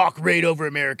will walk right over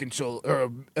American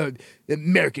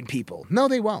people. No,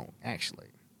 they won't, actually.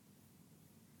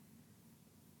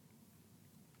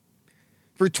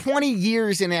 For 20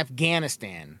 years in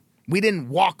Afghanistan, we didn't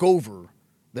walk over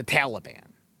the Taliban.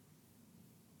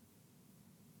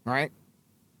 All right?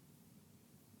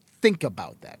 Think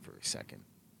about that for a second.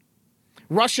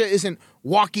 Russia isn't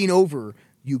walking over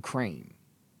Ukraine.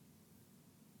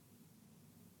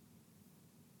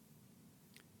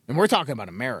 And we're talking about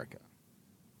America.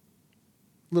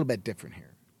 A little bit different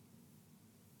here.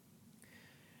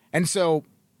 And so,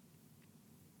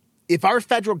 if our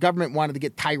federal government wanted to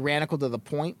get tyrannical to the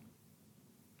point,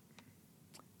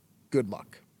 good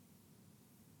luck.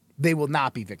 They will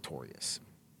not be victorious.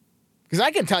 Because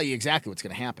I can tell you exactly what's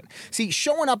going to happen. See,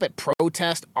 showing up at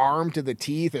protest armed to the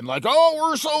teeth and like, oh,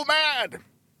 we're so mad.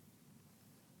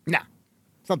 Nah,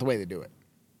 it's not the way they do it.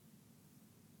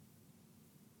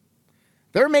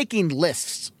 They're making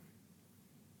lists.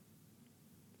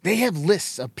 They have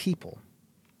lists of people.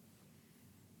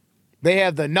 They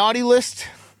have the naughty list,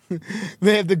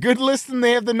 they have the good list, and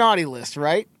they have the naughty list,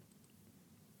 right?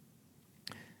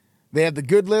 They have the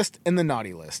good list and the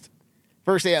naughty list.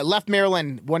 First, they left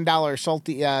Maryland, $1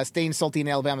 salty, staying salty in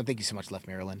Alabama. Thank you so much, Left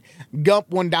Maryland.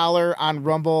 Gump, $1 on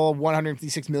Rumble.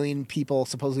 156 million people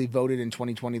supposedly voted in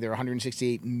 2020. There were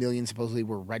 168 million supposedly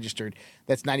were registered.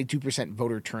 That's 92%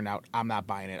 voter turnout. I'm not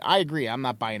buying it. I agree. I'm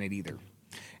not buying it either.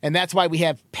 And that's why we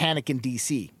have panic in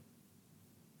D.C.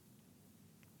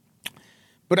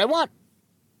 But I want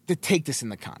to take this in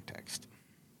the context.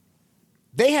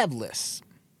 They have lists.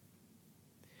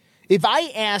 If I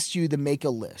asked you to make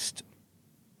a list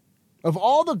of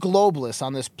all the globalists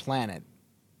on this planet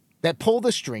that pull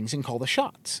the strings and call the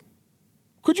shots,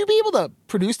 could you be able to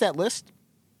produce that list?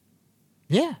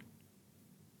 Yeah.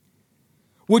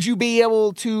 Would you be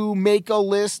able to make a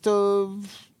list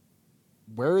of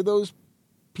where those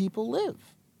people live?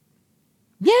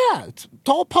 Yeah, it's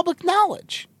all public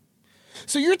knowledge.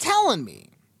 So you're telling me,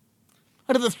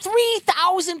 out of the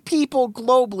 3,000 people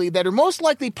globally that are most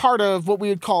likely part of what we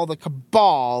would call the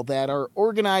cabal that are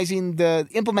organizing to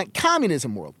implement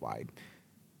communism worldwide,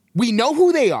 we know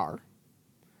who they are,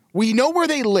 we know where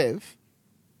they live,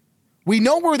 we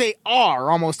know where they are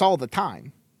almost all the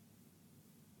time,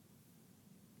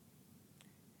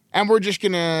 and we're just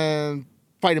going to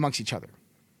fight amongst each other.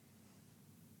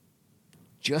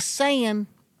 Just saying.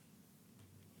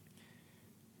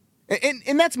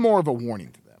 And that's more of a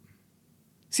warning to them.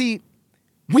 See,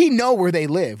 we know where they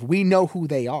live. We know who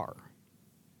they are.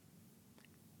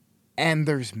 And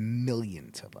there's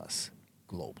millions of us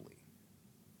globally.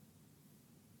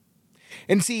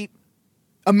 And see,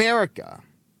 America,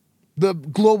 the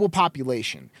global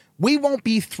population, we won't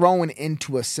be thrown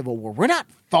into a civil war. We're not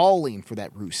falling for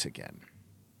that ruse again.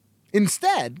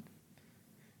 Instead,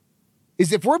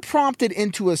 is if we're prompted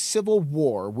into a civil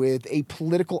war with a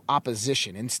political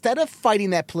opposition, instead of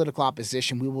fighting that political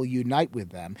opposition, we will unite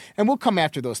with them and we'll come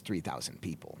after those 3,000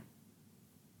 people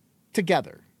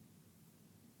together.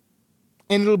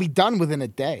 And it'll be done within a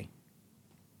day.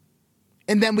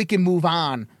 And then we can move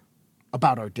on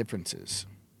about our differences.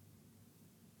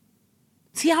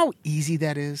 See how easy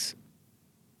that is?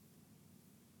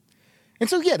 And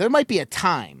so, yeah, there might be a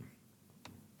time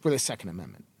for the Second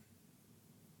Amendment.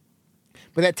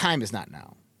 But that time is not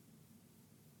now.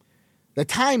 The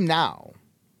time now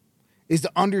is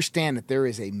to understand that there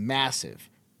is a massive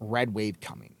red wave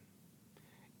coming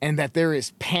and that there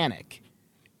is panic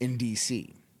in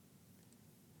D.C.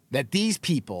 That these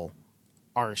people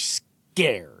are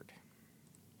scared.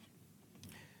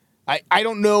 I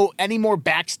don't know any more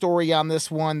backstory on this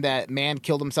one. That man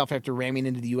killed himself after ramming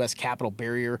into the U.S. Capitol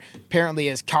barrier. Apparently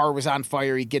his car was on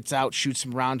fire. He gets out, shoots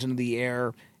some rounds into the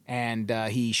air, and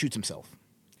he shoots himself.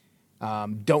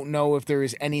 Don't know if there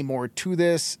is any more to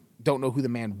this. Don't know who the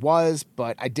man was,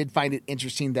 but I did find it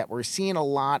interesting that we're seeing a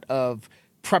lot of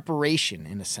preparation,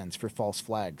 in a sense, for false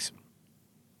flags.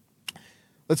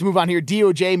 Let's move on here.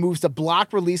 DOJ moves to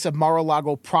block release of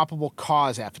Mar-a-Lago probable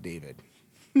cause affidavit.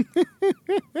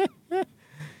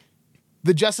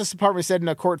 The Justice Department said in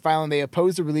a court filing they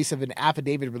opposed the release of an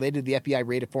affidavit related to the FBI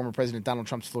raid of former President Donald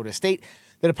Trump's Florida state.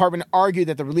 The department argued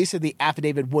that the release of the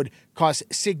affidavit would cause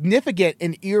significant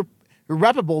and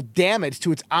irreparable damage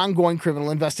to its ongoing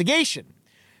criminal investigation.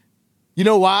 You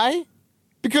know why?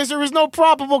 Because there was no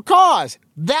probable cause.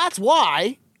 That's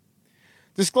why.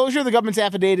 Disclosure of the government's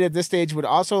affidavit at this stage would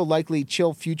also likely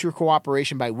chill future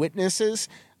cooperation by witnesses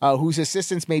whose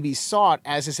assistance may be sought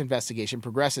as this investigation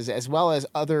progresses, as well as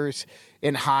others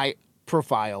in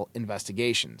high-profile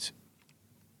investigations.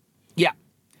 Yeah.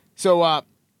 So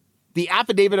the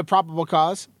affidavit of probable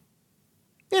cause,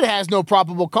 it has no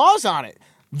probable cause on it.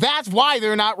 That's why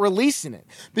they're not releasing it,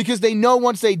 because they know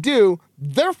once they do,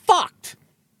 they're fucked.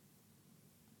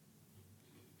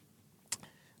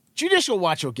 Judicial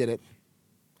Watch will get it.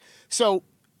 So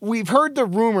we've heard the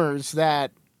rumors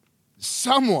that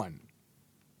someone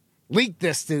leaked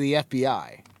this to the FBI.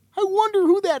 I wonder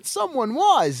who that someone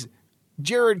was.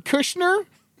 Jared Kushner?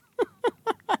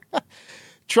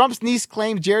 Trump's niece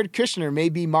claims Jared Kushner may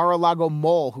be Mar-a-Lago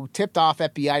mole who tipped off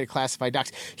FBI to classify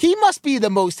docs. He must be the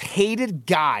most hated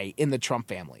guy in the Trump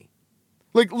family.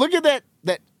 Like, look at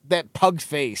that pug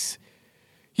face.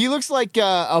 He looks like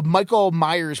a Michael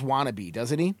Myers wannabe,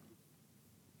 doesn't he?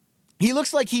 He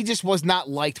looks like he just was not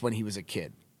liked when he was a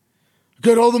kid.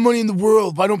 Got all the money in the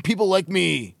world. Why don't people like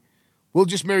me? We'll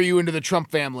just marry you into the Trump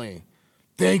family.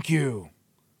 Thank you.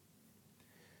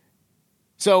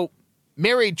 So,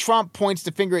 married Trump points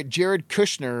the finger at Jared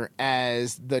Kushner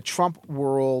as the Trump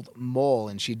world mole,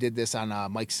 and she did this on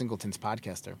Mike Singleton's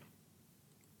podcast there.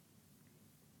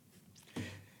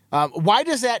 Why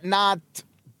does that not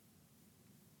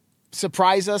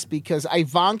surprise us? Because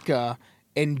Ivanka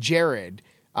and Jared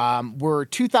were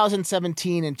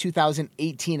 2017 and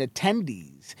 2018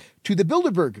 attendees to the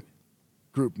Bilderberg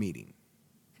Group meeting.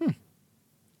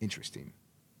 Interesting.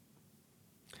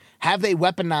 Have they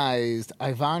weaponized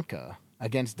Ivanka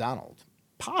against Donald?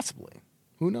 Possibly.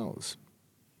 Who knows?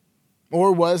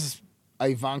 Or was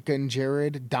Ivanka and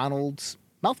Jared Donald's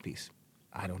mouthpiece?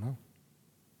 I don't know.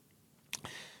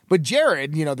 But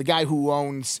Jared, you know, the guy who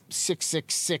owns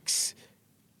 666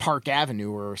 Park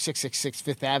Avenue or 666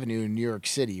 Fifth Avenue in New York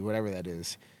City, whatever that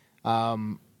is,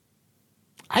 I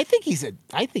think he's a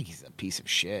piece of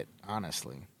shit,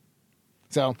 honestly.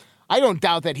 So I don't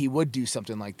doubt that he would do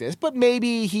something like this, but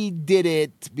maybe he did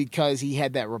it because he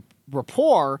had that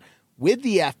rapport with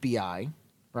the FBI,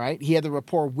 right? He had the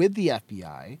rapport with the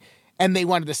FBI, and they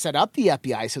wanted to set up the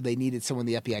FBI, so they needed someone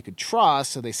the FBI could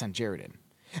trust, so they sent Jared in.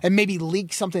 And maybe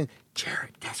leak something.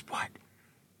 Jared, guess what?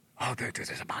 Oh, there's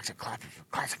a box of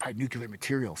classified nuclear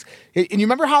materials. And you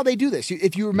remember how they do this?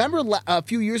 If you remember a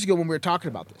few years ago when we were talking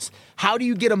about this, how do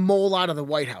you get a mole out of the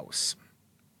White House?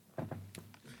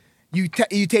 You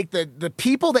take the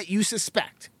people that you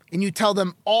suspect and you tell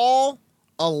them all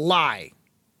a lie.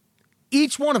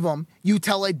 Each one of them you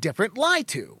tell a different lie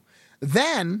to.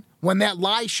 Then, when that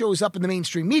lie shows up in the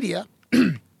mainstream media,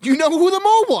 you know who the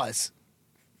mole was.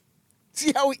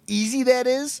 See how easy that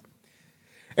is?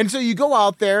 And so you go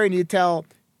out there and you tell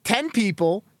 10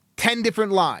 people 10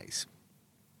 different lies.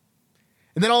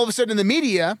 And then all of a sudden in the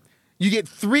media, you get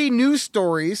 3 news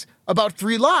stories about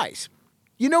 3 lies.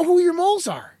 You know who your moles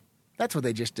are. That's what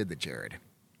they just did to Jared.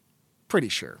 Pretty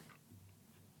sure.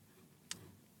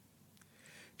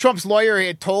 Trump's lawyer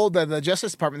had told the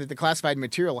Justice Department that the classified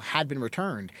material had been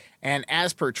returned. And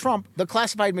as per Trump, the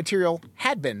classified material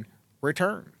had been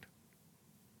returned.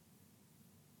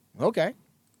 Okay.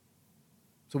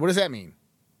 So what does that mean?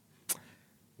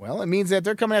 Well, it means that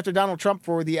they're coming after Donald Trump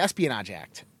for the Espionage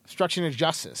Act, obstruction of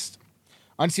justice.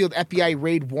 Unsealed FBI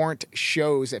raid warrant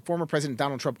shows that former President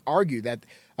Donald Trump argued that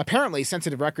apparently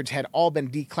sensitive records had all been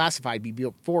declassified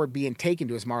before being taken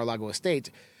to his Mar-a-Lago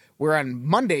estate, where on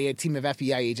Monday a team of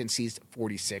FBI agents seized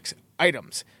 46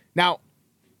 items. Now,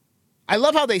 I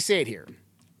love how they say it here.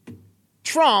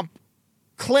 Trump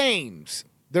claims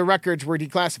the records were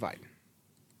declassified.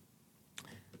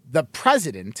 The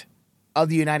President of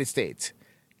the United States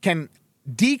can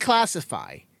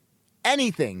declassify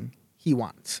anything he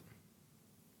wants.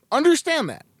 Understand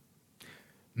that.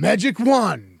 Magic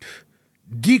wand.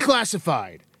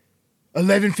 Declassified.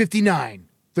 11:59.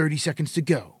 30 seconds to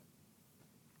go.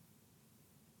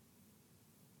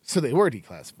 So they were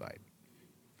declassified.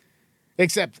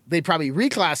 Except they probably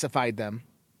reclassified them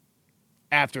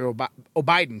after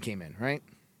Biden came in, right?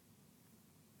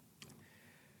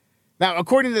 Now,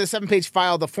 according to the 7-page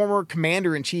file, the former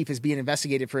commander-in-chief is being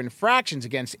investigated for infractions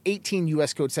against 18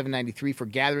 U.S. Code 793 for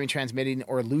gathering, transmitting,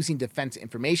 or losing defense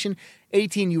information,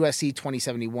 18 U.S.C.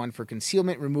 2071 for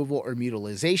concealment, removal, or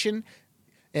mutilization,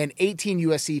 and 18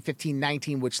 U.S.C.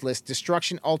 1519, which lists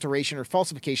destruction, alteration, or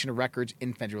falsification of records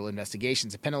in federal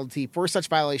investigations. A penalty for such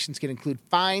violations can include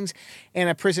fines and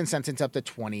a prison sentence up to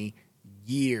 20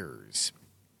 years.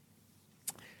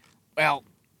 Well,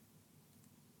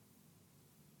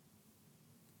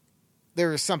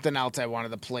 there is something else I wanted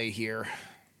to play here.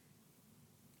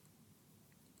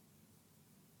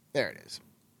 There it is.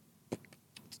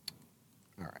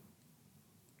 All right.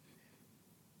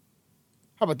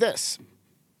 How about this?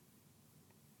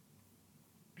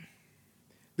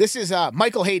 This is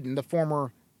Michael Hayden, the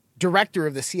former director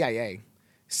of the CIA.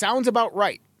 Sounds about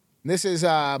right. This is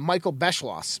Michael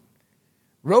Beschloss.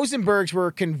 Rosenbergs were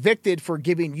convicted for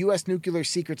giving U.S. nuclear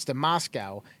secrets to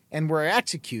Moscow and were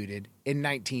executed in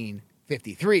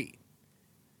 1953.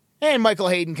 And Michael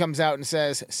Hayden comes out and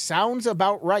says, sounds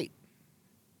about right.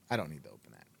 I don't need to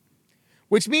open that.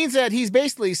 Which means that he's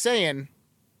basically saying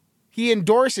he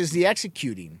endorses the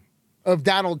executing of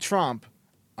Donald Trump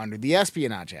under the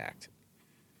Espionage Act.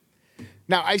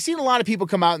 Now, I've seen a lot of people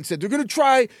come out and said they're going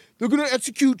to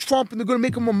execute Trump and they're going to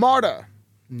make him a martyr.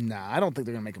 Nah, I don't think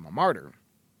they're going to make him a martyr.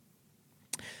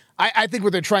 I think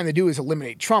what they're trying to do is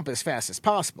eliminate Trump as fast as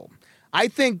possible. I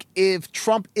think if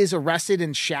Trump is arrested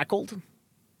and shackled,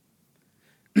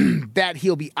 that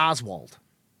he'll be Oswald.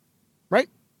 Right?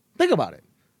 Think about it.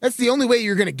 That's the only way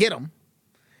you're going to get him,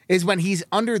 is when he's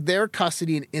under their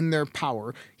custody and in their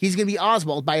power. He's going to be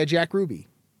Oswald by a Jack Ruby.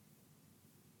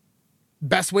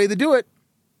 Best way to do it.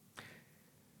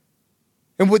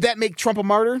 And would that make Trump a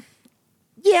martyr?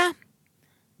 Yeah.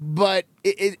 But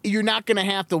you're not going to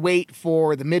have to wait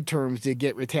for the midterms to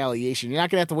get retaliation. You're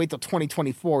not going to have to wait till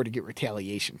 2024 to get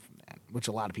retaliation from that, which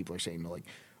a lot of people are saying. They're like,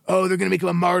 oh, they're going to make him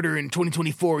a martyr in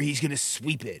 2024. He's going to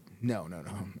sweep it. No.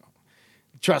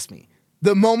 Trust me.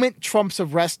 The moment Trump's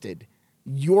arrested,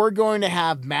 you're going to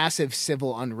have massive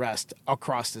civil unrest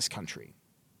across this country.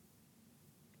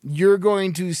 You're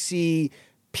going to see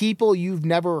people you've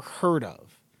never heard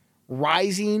of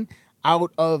rising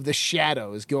out of the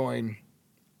shadows going,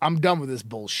 I'm done with this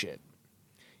bullshit.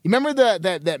 You remember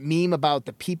that meme about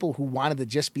the people who wanted to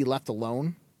just be left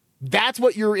alone? That's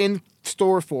what you're in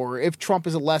store for if Trump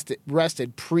is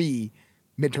arrested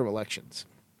pre-midterm elections.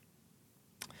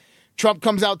 Trump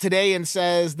comes out today and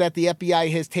says that the FBI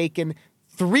has taken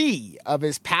 3 of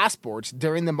his passports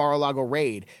during the Mar-a-Lago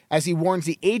raid, as he warns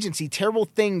the agency terrible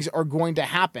things are going to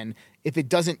happen if it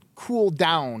doesn't cool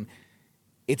down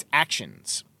its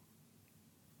actions.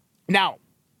 Now,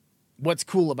 what's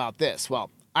cool about this? Well,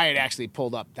 I had actually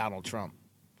pulled up Donald Trump.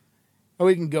 And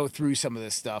we can go through some of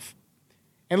this stuff.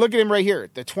 And look at him right here.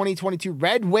 The 2022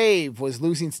 red wave was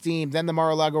losing steam. Then the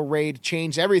Mar-a-Lago raid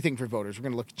changed everything for voters. We're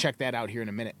going to check that out here in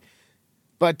a minute.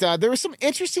 But there were some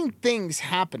interesting things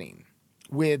happening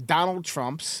with Donald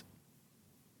Trump's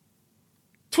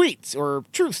tweets or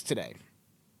truths today.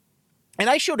 And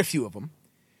I showed a few of them.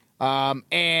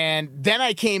 And then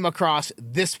I came across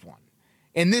this one.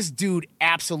 And this dude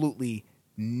absolutely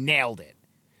nailed it.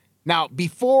 Now,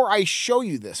 before I show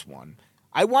you this one,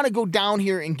 I want to go down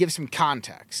here and give some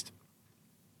context.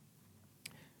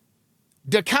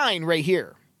 Dakine right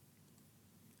here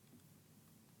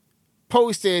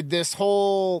posted this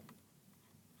whole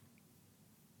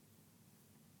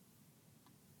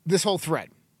thread.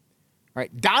 All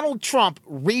right, Donald Trump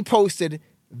reposted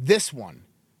this one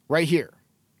right here.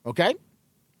 Okay?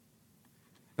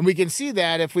 And we can see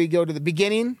that if we go to the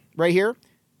beginning right here,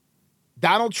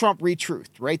 Donald Trump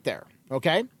retruthed right there.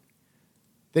 Okay?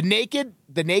 The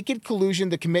naked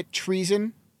collusion to commit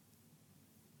treason,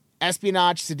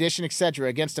 espionage, sedition, etc.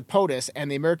 against the POTUS and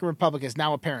the American Republic is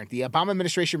now apparent. The Obama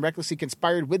administration recklessly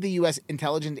conspired with the U.S.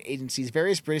 intelligence agencies,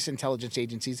 various British intelligence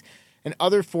agencies, and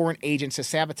other foreign agents to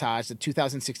sabotage the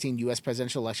 2016 U.S.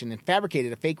 presidential election and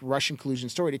fabricated a fake Russian collusion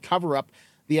story to cover up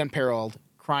the unparalleled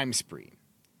crime spree.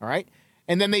 All right?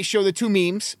 And then they show the 2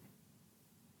 memes,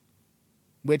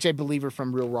 which I believe are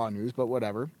from Real Raw News, but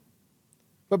whatever.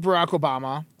 But Barack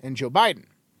Obama and Joe Biden.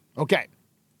 Okay.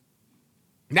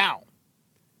 Now,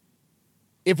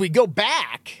 if we go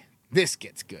back, this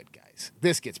gets good, guys.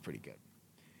 This gets pretty good.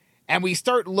 And we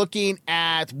start looking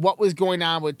at what was going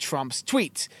on with Trump's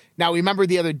tweets. Now, remember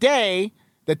the other day,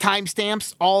 the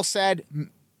timestamps all said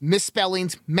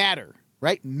misspellings matter,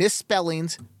 right?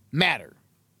 Misspellings matter.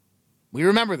 We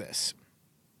remember this.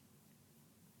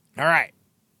 All right.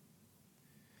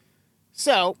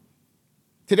 So,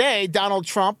 today, Donald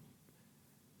Trump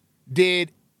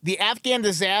did the Afghan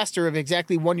disaster of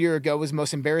exactly 1 year ago was the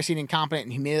most embarrassing,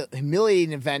 incompetent, and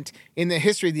humiliating event in the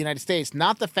history of the United States.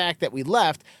 Not the fact that we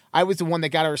left. I was the one that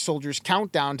got our soldiers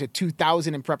countdown to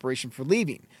 2,000 in preparation for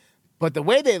leaving. But the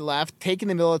way they left, taking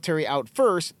the military out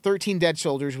first, 13 dead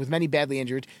soldiers with many badly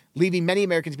injured, leaving many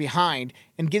Americans behind,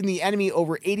 and giving the enemy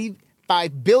over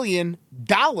 $85 billion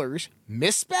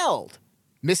misspelled,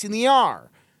 missing the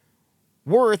R,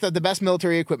 worth of the best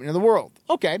military equipment in the world.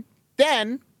 Okay,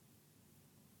 then,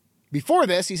 before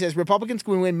this, he says Republicans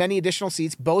can win many additional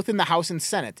seats, both in the House and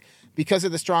Senate, because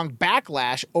of the strong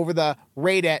backlash over the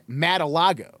raid at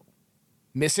Mar-a-Lago.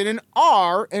 Missing an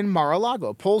R in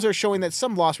Mar-a-Lago. Polls are showing that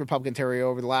some lost Republican territory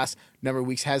over the last number of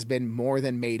weeks has been more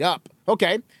than made up.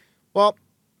 Okay, well,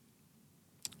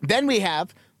 then we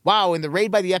have, wow, in the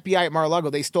raid by the FBI at Mar-a-Lago,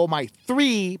 they stole my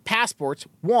 3 passports.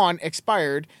 1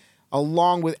 expired,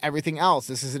 along with everything else.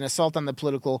 This is an assault on the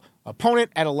political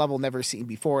opponent at a level never seen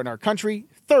before in our country.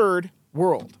 Third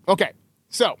world. Okay,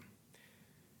 so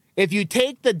if you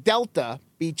take the delta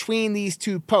between these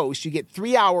 2 posts, you get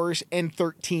 3 hours and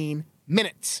 13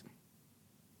 minutes.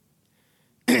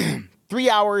 3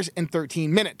 hours and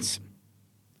 13 minutes.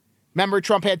 Remember,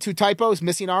 Trump had 2 typos,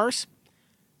 missing R's?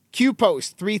 Q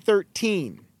post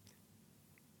 313.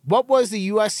 What was the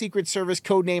U.S. Secret Service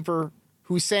code name for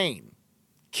Hussein?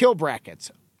 Kill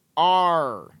brackets.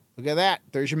 R. Look at that.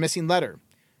 There's your missing letter.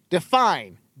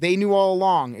 Define. They knew all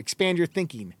along. Expand your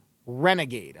thinking.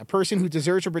 Renegade. A person who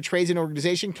deserts or betrays an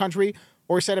organization, country,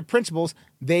 or set of principles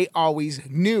they always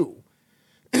knew.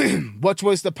 What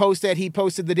was the post that he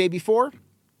posted the day before?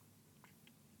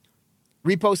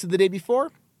 Reposted the day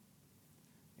before?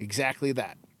 Exactly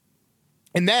that.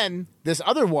 And then this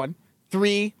other one,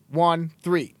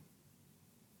 313.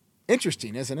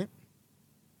 Interesting, isn't it?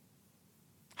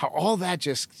 How all that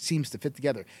just seems to fit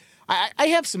together. I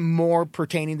have some more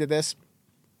pertaining to this.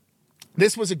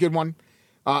 This was a good one.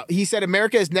 He said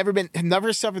America has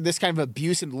never suffered this kind of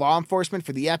abuse in law enforcement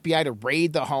for the FBI to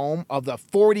raid the home of the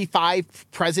 45th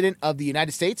president of the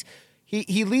United States.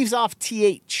 He leaves off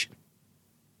TH.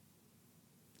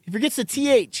 He forgets the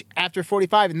TH after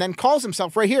 45 and then calls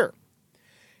himself right here.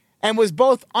 And was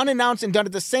both unannounced and done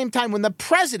at the same time when the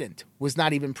president was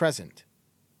not even present.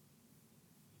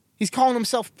 He's calling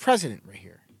himself president right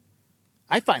here.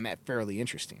 I find that fairly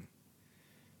interesting.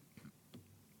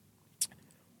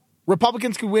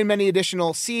 Republicans could win many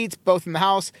additional seats, both in the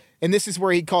House, and this is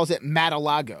where he calls it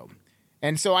Mat-a-Lago.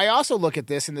 And so I also look at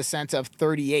this in the sense of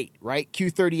 38, right?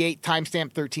 Q38,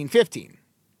 timestamp 1315.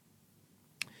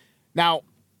 Now,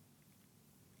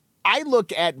 I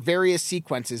look at various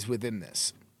sequences within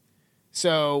this.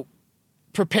 So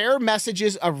prepare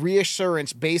messages of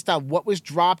reassurance based on what was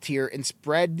dropped here and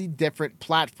spread the different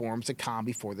platforms to calm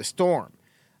before the storm.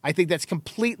 I think that's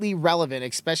completely relevant,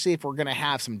 especially if we're going to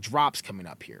have some drops coming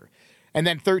up here. And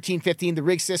then 1315, the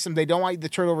rigged system, they don't want you to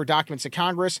turn over documents to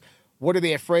Congress. What are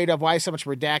they afraid of? Why so much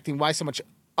redacting? Why so much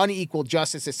unequal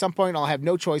justice? At some point, I'll have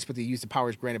no choice but to use the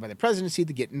powers granted by the presidency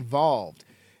to get involved.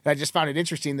 And I just found it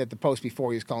interesting that the post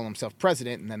before he was calling himself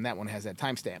president, and then that one has that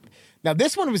timestamp. Now,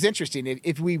 this one was interesting.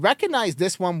 If we recognize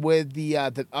this one with the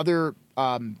other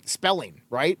spelling,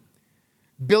 right?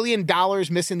 $1 billion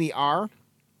missing the R.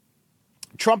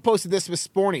 Trump posted this this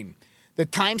morning. The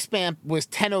timestamp was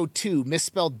 10:02,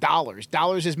 misspelled dollars.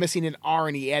 Dollars is missing an R,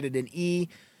 and he added an E.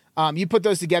 You put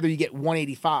those together, you get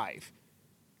 185.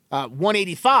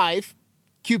 185,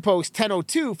 Q post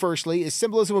 10:02, firstly, is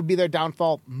symbolism will be their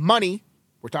downfall. Money.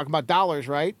 We're talking about dollars,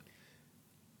 right?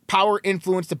 Power,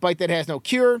 influence, the bite that has no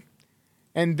cure.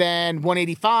 And then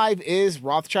 185 is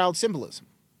Rothschild symbolism.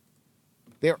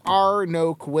 There are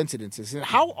no coincidences. And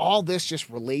how all this just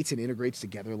relates and integrates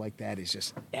together like that is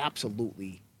just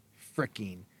absolutely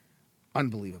freaking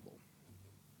unbelievable.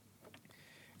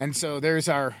 And so there's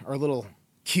our little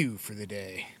Q for the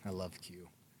day. I love Q.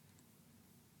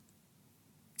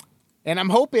 And I'm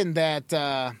hoping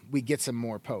that we get some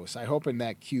more posts. I'm hoping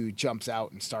that Q jumps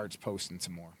out and starts posting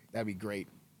some more. That'd be great.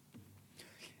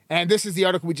 And this is the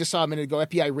article we just saw a minute ago.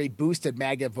 FBI raid boosted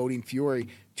MAGA voting fury.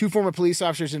 2 former police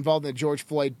officers involved in the George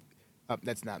Floyd.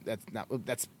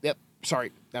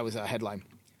 Sorry, that was a headline.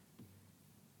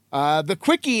 The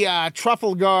Quickie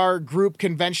Trafalgar Group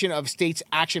Convention of States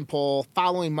Action Poll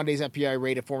following Monday's FBI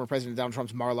raid of former President Donald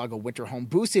Trump's Mar-a-Lago winter home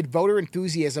boosted voter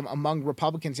enthusiasm among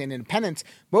Republicans and independents,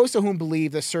 most of whom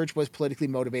believe the search was politically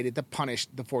motivated to punish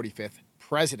the 45th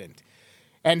president.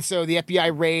 And so the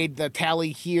FBI raid, the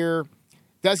tally here,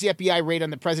 does the FBI raid on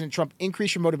the President Trump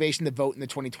increase your motivation to vote in the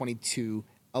 2022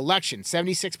 election?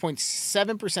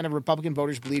 76.7% of Republican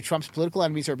voters believe Trump's political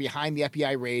enemies are behind the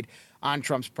FBI raid on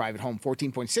Trump's private home.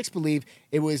 14.6% believe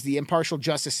it was the impartial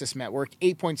justice system at work.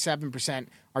 8.7%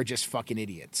 are just fucking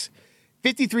idiots.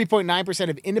 53.9%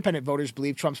 of independent voters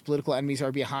believe Trump's political enemies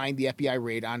are behind the FBI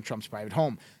raid on Trump's private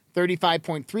home.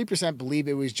 35.3% believe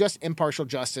it was just impartial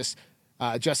justice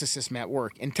system at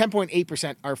work. And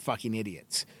 10.8% are fucking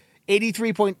idiots.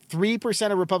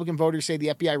 83.3% of Republican voters say the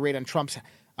FBI raid on Trump's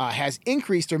has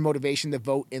increased their motivation to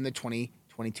vote in the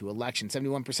 2022 election.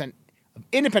 71% of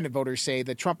independent voters say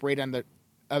the Trump raid on the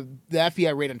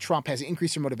FBI raid on Trump has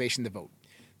increased their motivation to vote.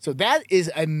 So that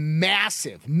is a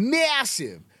massive,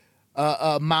 massive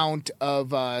amount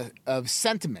of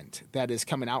sentiment that is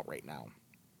coming out right now.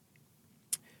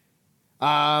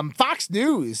 Fox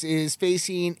News is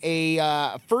facing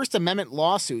a First Amendment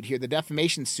lawsuit here, the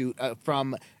defamation suit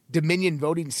from Dominion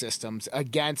Voting Systems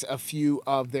against a few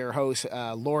of their hosts,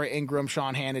 Laura Ingraham,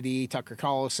 Sean Hannity, Tucker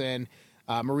Carlson,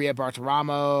 Maria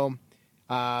Bartiromo.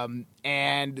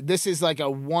 And this is like a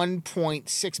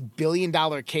 $1.6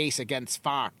 billion case against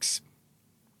Fox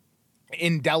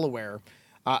in Delaware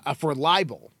for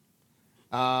libel.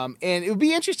 And it would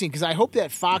be interesting because I hope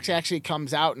that Fox actually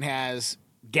comes out and has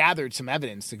gathered some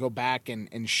evidence to go back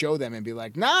and show them and be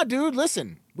like, nah, dude,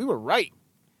 listen, we were right.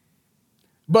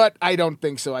 But I don't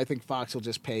think so. I think Fox will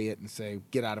just pay it and say,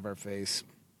 get out of our face.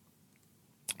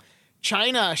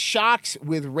 China shocks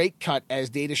with rate cut as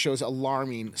data shows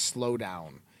alarming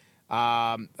slowdown.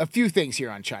 A few things here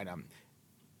on China.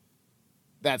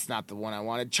 That's not the one I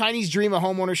wanted. Chinese dream of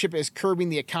homeownership is curbing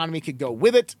the economy could go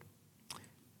with it.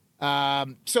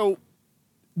 So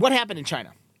what happened in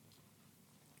China?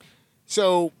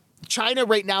 So China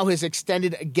right now has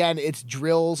extended again its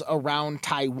drills around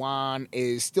Taiwan,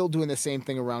 is still doing the same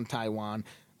thing around Taiwan.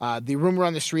 The rumor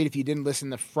on the street, if you didn't listen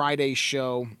to Friday's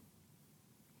show,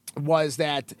 was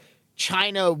that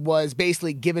China was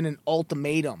basically given an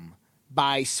ultimatum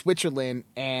by Switzerland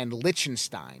and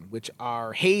Liechtenstein, which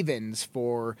are havens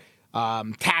for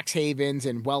tax havens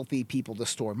and wealthy people to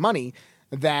store money,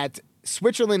 that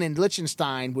Switzerland and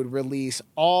Liechtenstein would release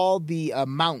all the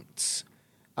amounts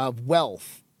of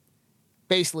wealth,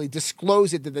 basically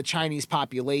disclose it to the Chinese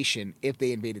population if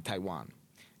they invaded Taiwan.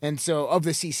 And so, of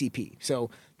the CCP. So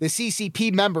the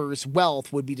CCP members'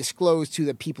 wealth would be disclosed to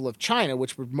the people of China,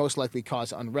 which would most likely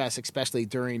cause unrest, especially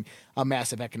during a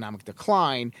massive economic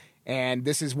decline. And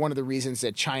this is one of the reasons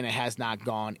that China has not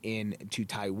gone into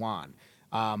Taiwan.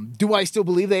 Do I still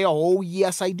believe they? Oh,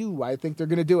 yes, I do. I think they're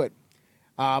going to do it.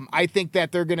 I think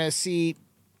that they're going to see.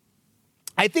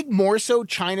 I think more so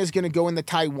China's going to go into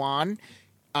Taiwan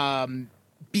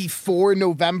before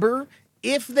November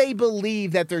if they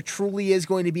believe that there truly is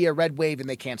going to be a red wave and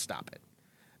they can't stop it.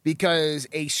 Because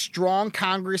a strong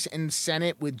Congress and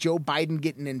Senate with Joe Biden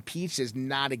getting impeached is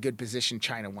not a good position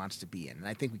China wants to be in. And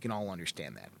I think we can all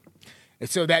understand that. And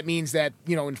so that means that,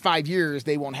 in 5 years,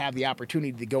 they won't have the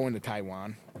opportunity to go into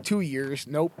Taiwan. 2 years,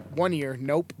 nope. 1 year,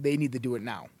 nope. They need to do it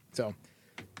now. So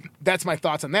that's my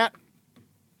thoughts on that.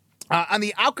 On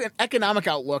the economic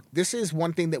outlook, this is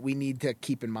one thing that we need to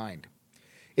keep in mind.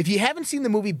 If you haven't seen the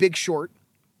movie Big Short,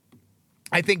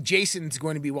 I think Jason's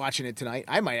going to be watching it tonight.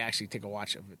 I might actually take a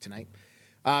watch of it tonight.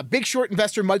 Big Short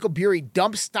investor Michael Burry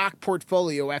dumps stock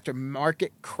portfolio after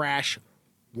market crash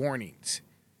warnings.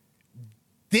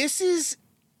 This is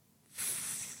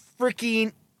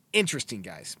freaking interesting,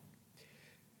 guys.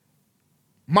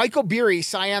 Michael Burry,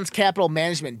 Scions Capital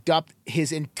Management, dumped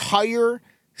his entire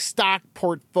stock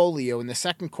portfolio in the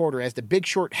second quarter as the Big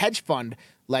Short hedge fund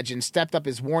legend stepped up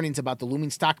his warnings about the looming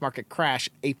stock market crash,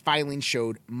 a filing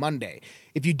showed Monday.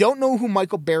 If you don't know who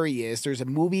Michael Burry is, there's a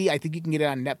movie, I think you can get it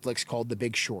on Netflix, called The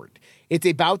Big Short. It's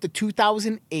about the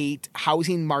 2008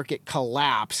 housing market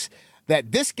collapse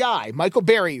that this guy, Michael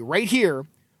Burry, right here,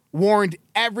 warned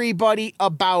everybody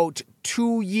about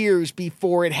 2 years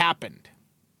before it happened.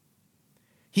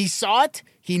 He saw it.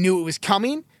 He knew it was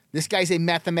coming. This guy's a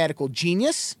mathematical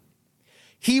genius.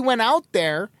 He went out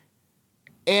there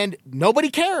and nobody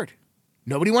cared.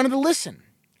 Nobody wanted to listen.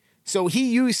 So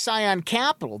he used Scion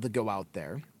Capital to go out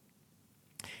there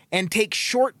and take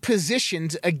short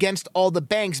positions against all the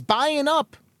banks, buying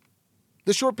up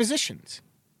the short positions.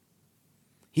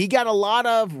 He got a lot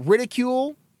of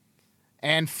ridicule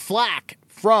and flack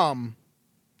from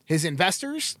his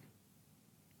investors,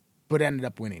 but ended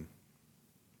up winning.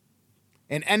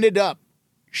 And ended up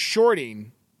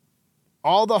shorting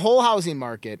all the whole housing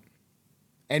market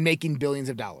and making billions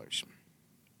of dollars.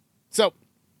 So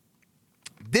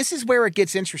this is where it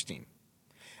gets interesting.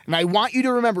 And I want you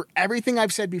to remember everything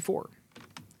I've said before.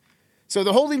 So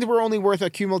the holdings were only worth a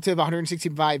cumulative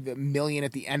 $165 million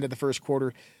at the end of the first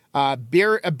quarter.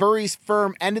 Burry's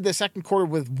firm ended the second quarter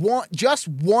with just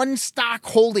one stock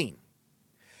holding.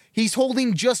 He's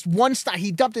holding just one stock.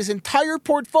 He dumped his entire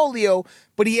portfolio,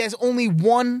 but he has only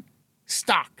one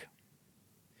stock.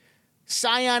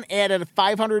 Scion added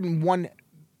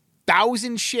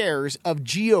 501,000 shares of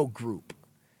Geo Group,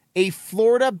 a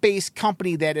Florida-based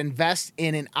company that invests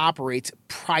in and operates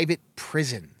private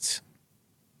prisons.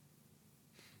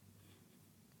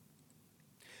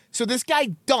 So this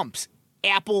guy dumps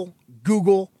Apple,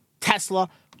 Google, Tesla,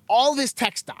 all of his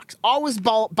tech stocks, all his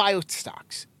bio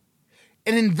stocks,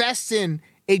 and invests in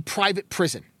a private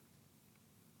prison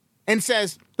and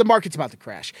says the market's about to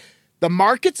crash. The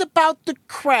market's about to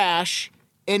crash,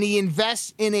 and he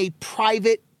invests in a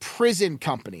private prison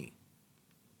company.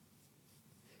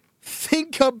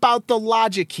 Think about the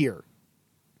logic here.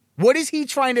 What is he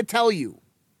trying to tell you?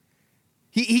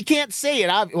 He can't say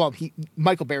it. Well,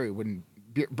 Michael Burry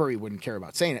wouldn't care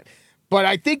about saying it. But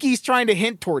I think he's trying to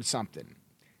hint towards something.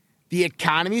 The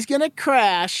economy's going to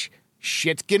crash.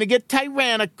 Shit's going to get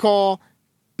tyrannical.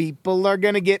 People are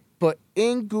going to get put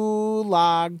in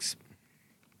gulags.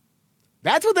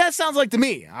 That's what that sounds like to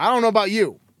me. I don't know about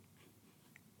you.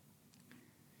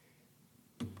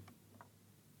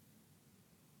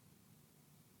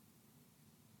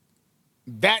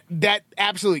 That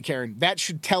absolutely, Karen, that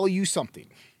should tell you something.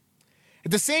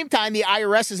 At the same time, the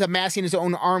IRS is amassing its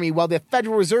own army while the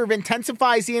Federal Reserve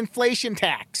intensifies the inflation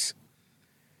tax.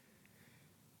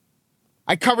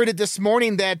 I covered it this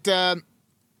morning that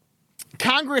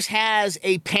Congress has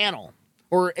a panel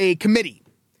or a committee,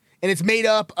 and it's made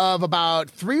up of about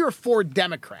 3 or 4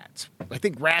 Democrats. I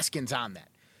think Raskin's on that.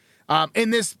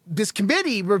 And this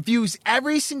committee reviews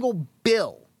every single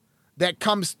bill that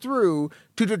comes through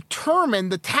to determine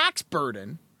the tax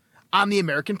burden on the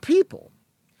American people.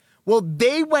 Well,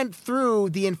 they went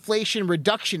through the Inflation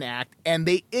Reduction Act and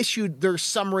they issued their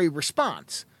summary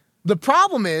response. The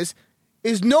problem is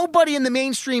nobody in the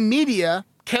mainstream media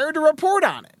cared to report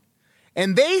on it.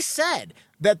 And they said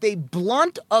that the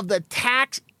blunt of the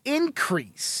tax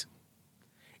increase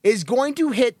is going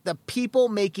to hit the people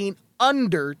making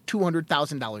under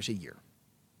 $200,000 a year.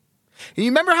 And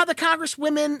you remember how the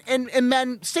congresswomen and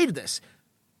men stated this?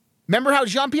 Remember how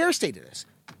Jean-Pierre stated this?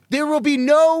 There will be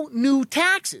no new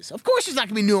taxes. Of course there's not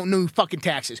going to be no new fucking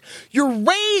taxes. You're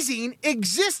raising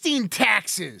existing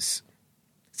taxes.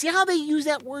 See how they use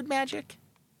that word magic?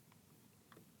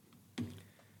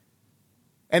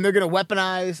 And they're going to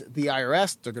weaponize the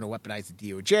IRS. They're going to weaponize the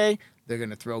DOJ. They're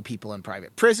going to throw people in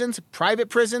private prisons. Private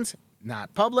prisons,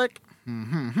 not public.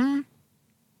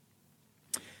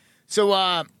 So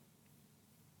a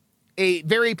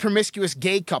very promiscuous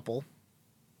gay couple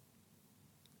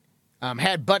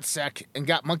had butt sec and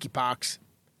got monkeypox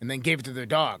and then gave it to their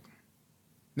dog.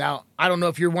 Now, I don't know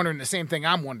if you're wondering the same thing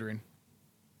I'm wondering.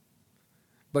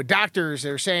 But doctors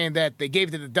are saying that they gave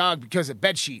it to the dog because of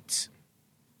bed sheets.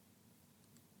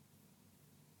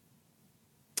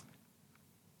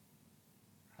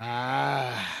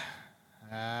 I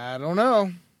don't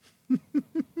know.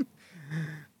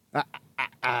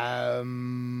 As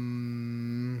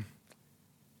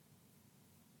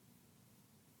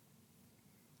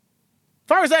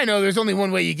far as I know, there's only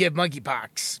one way you give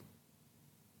monkeypox.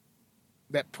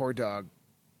 That poor dog.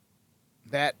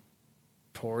 That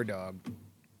poor dog.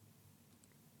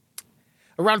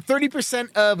 Around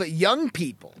 30% of young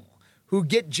people who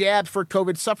get jabbed for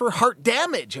COVID suffer heart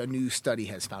damage, a new study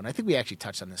has found. I think we actually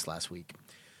touched on this last week.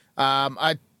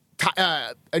 A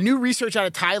new research out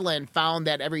of Thailand found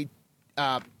that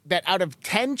that out of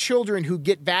 10 children who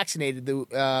get vaccinated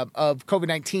of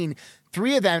COVID-19,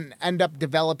 3 of them end up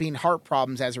developing heart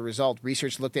problems as a result.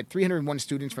 Research looked at 301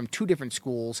 students from 2 different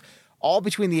schools, all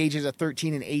between the ages of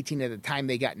 13 and 18 at the time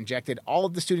they got injected. All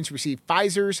of the students received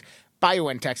Pfizer's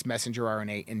BioNTech's messenger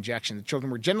RNA injection. The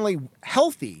children were generally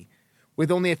healthy,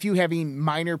 with only a few having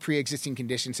minor pre-existing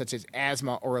conditions such as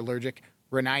asthma or allergic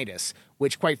rhinitis,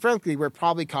 which quite frankly were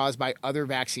probably caused by other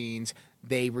vaccines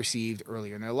they received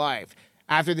earlier in their life.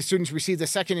 After the students received the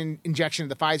second injection of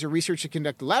the Pfizer, researchers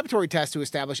conducted laboratory tests to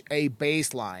establish a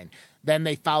baseline. Then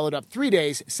they followed up 3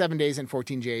 days, 7 days, and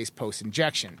 14 days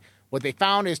post-injection. What they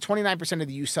found is 29% of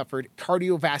the youth suffered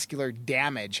cardiovascular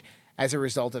damage as a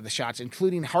result of the shots,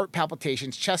 including heart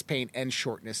palpitations, chest pain, and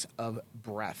shortness of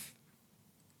breath.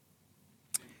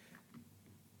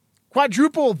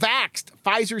 Quadruple vaxxed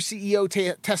Pfizer CEO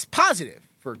tests positive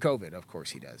for COVID. Of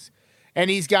course he does. And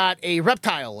he's got a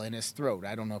reptile in his throat.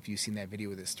 I don't know if you've seen that video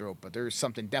with his throat, but there's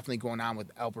something definitely going on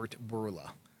with Albert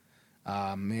Bourla.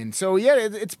 And so, yeah,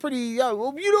 it's pretty,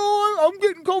 well, you know, I'm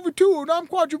getting COVID too, and I'm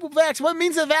quadruple vaxxed. Well, it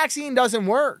means the vaccine doesn't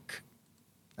work.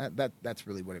 That's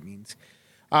really what it means.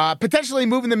 Potentially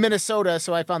moving to Minnesota,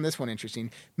 so I found this one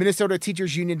interesting. Minnesota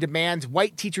Teachers Union demands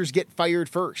white teachers get fired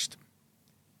first.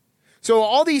 So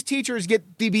all these teachers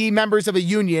get to be members of a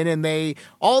union, and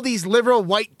all these liberal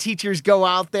white teachers go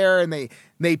out there and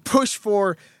they push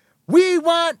for, we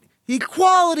want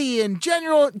equality and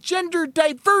gender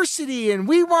diversity, and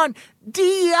we want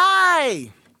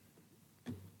DEI.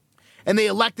 And they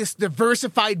elect this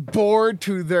diversified board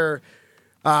to their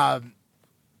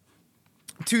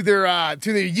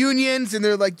unions, and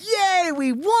they're like, yay,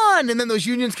 we won. And then those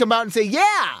unions come out and say,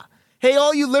 yeah. Hey,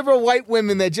 all you liberal white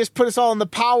women that just put us all in the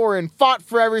power and fought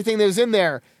for everything that was in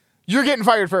there, you're getting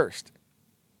fired first.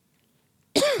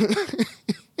 I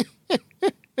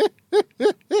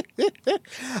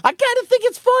kind of think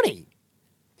it's funny.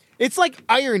 It's like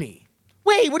irony.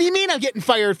 Wait, what do you mean I'm getting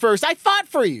fired first? I fought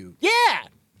for you. Yeah.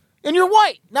 And you're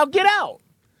white. Now get out.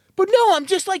 But no, I'm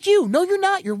just like you. No, you're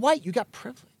not. You're white. You got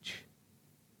privilege.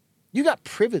 You got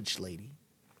privilege, lady.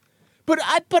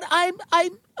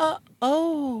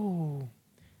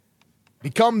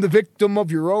 Become the victim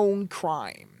of your own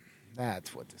crime.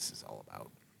 That's what this is all about.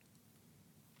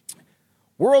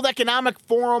 World Economic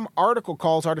Forum article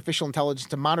calls artificial intelligence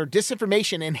to monitor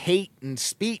disinformation and hate and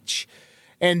speech.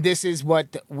 And this is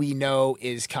what we know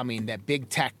is coming, that big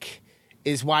tech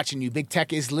is watching you. Big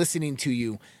tech is listening to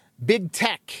you. Big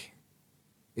tech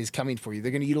is coming for you.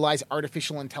 They're going to utilize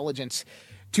artificial intelligence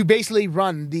to basically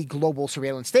run the global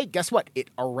surveillance state. Guess what? It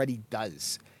already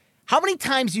does. How many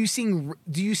times do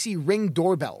you see Ring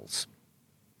doorbells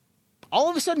all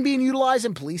of a sudden being utilized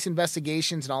in police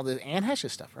investigations and all the Anne Heche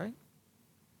stuff, right?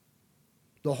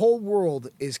 The whole world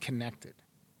is connected.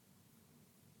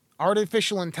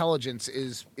 Artificial intelligence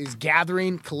is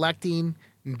gathering, collecting,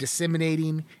 and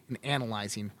disseminating, and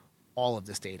analyzing all of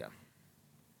this data.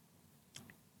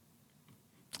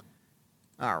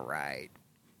 All right.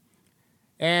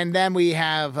 And then we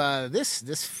have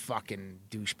this fucking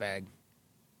douchebag.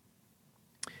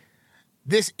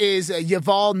 This is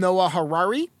Yuval Noah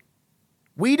Harari.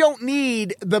 We don't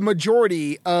need the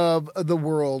majority of the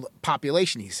world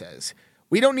population, he says.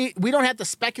 We don't have to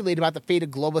speculate about the fate of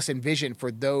globalists and vision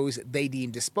for those they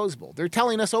deem disposable. They're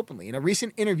telling us openly. In a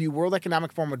recent interview, World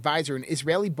Economic Forum advisor and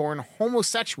Israeli-born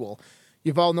homosexual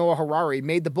Yuval Noah Harari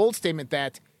made the bold statement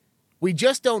that we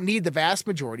just don't need the vast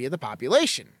majority of the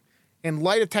population in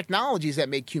light of technologies that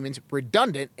make humans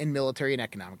redundant in military and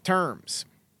economic terms.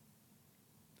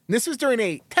 And this was during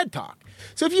a TED Talk.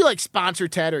 So if you sponsor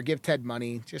TED or give TED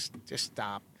money, just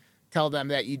stop. Tell them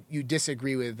that you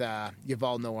disagree with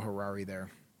Yuval Noah Harari there.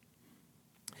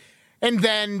 And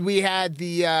then we had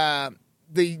the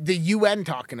UN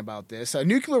talking about this. A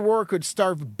nuclear war could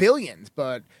starve billions,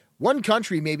 but one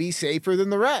country may be safer than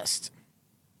the rest.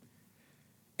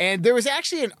 And there was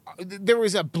actually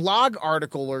a blog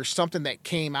article or something that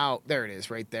came out. There it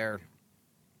is, right there.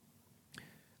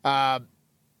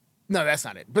 No, that's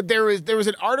not it. But there was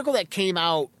an article that came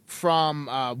out from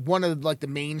one of the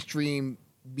mainstream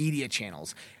media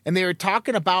channels, and they were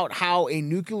talking about how a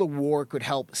nuclear war could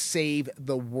help save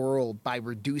the world by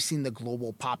reducing the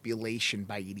global population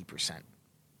by 80%.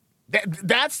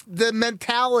 That's the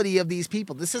mentality of these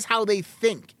people. This is how they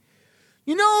think.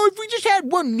 If we just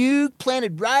had one nuke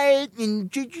planted right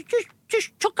and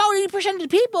just took out 80% of the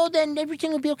people, then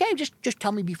everything would be okay. Just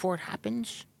tell me before it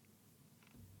happens.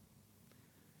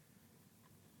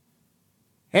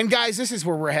 And guys, this is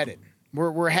where we're headed.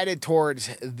 We're headed towards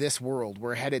this world.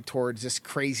 We're headed towards this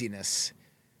craziness.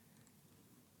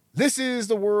 This is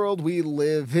the world we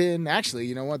live in. Actually,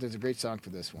 you know what? There's a great song for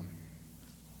this one.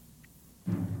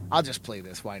 I'll just play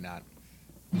this. Why not?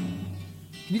 Can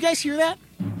you guys hear that?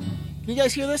 Can you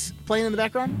guys hear this playing in the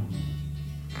background?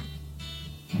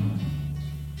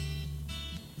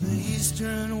 The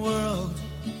Eastern world,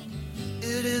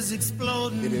 it is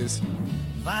exploding. It is.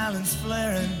 Violence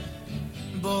flaring,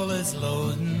 bullets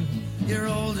loading. You're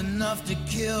old enough to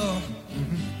kill,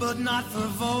 but not for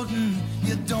voting.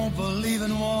 You don't believe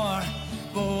in war,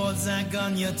 but what's that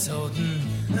gun you're toting?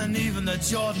 And even the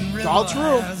Jordan River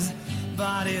has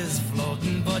bodies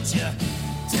floating. But you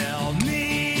tell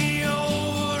me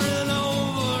over and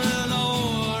over and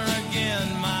over again,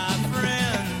 my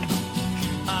friend,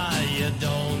 you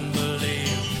don't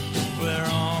believe we're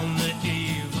on the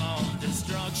eve of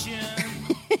destruction.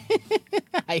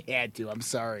 I had to. I'm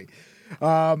sorry.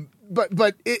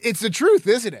 But it's the truth,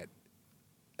 isn't it?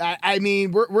 I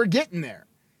mean, we're getting there,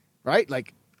 right?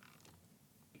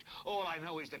 All I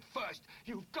know is that first,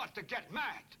 you've got to get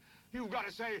mad. You've got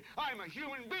to say, I'm a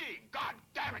human being. God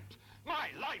damn it. My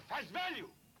life has value.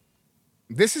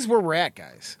 This is where we're at,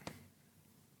 guys.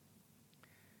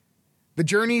 The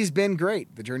journey's been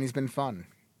great. The journey's been fun.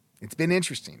 It's been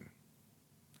interesting.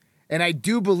 And I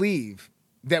do believe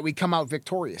that we come out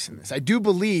victorious in this. I do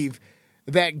believe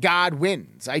that God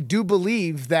wins. I do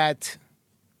believe that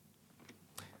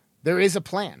there is a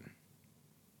plan.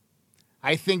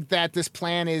 I think that this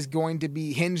plan is going to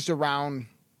be hinged around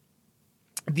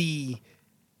the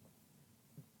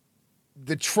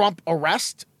Trump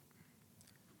arrest,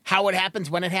 how it happens,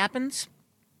 when it happens,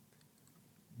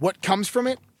 what comes from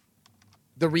it,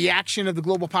 the reaction of the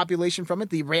global population from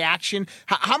it, the reaction.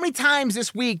 How many times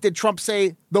this week did Trump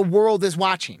say the world is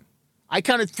watching? I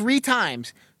counted 3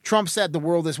 times Trump said the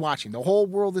world is watching. The whole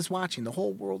world is watching. The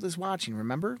whole world is watching,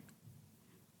 remember?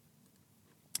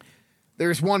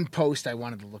 There's one post I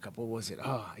wanted to look up. What was it?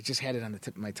 Oh, I just had it on the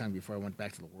tip of my tongue before I went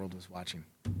back to the world was watching.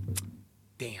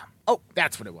 Damn. Oh,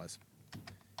 that's what it was.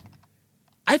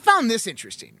 I found this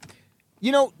interesting.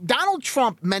 Donald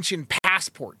Trump mentioned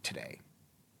passport today,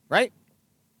 right?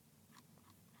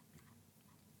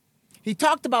 He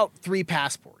talked about 3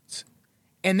 passports,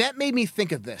 and that made me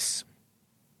think of this.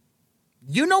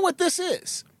 You know what this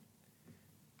is?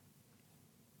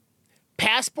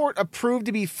 Passport approved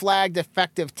to be flagged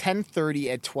effective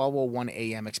 10:30 at 12:01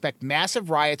 a.m. Expect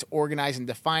massive riots organized in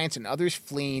defiance and others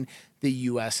fleeing the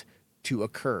U.S. to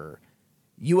occur.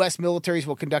 U.S. militaries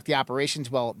will conduct the operations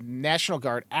while National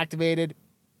Guard activated.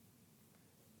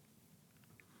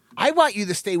 I want you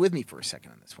to stay with me for a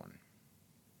second on this one.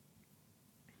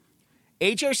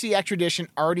 HRC extradition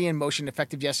already in motion,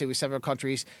 effective yesterday with several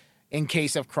countries in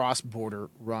case of cross-border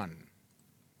run.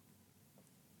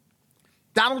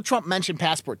 Donald Trump mentioned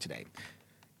passport today.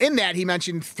 In that, he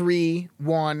mentioned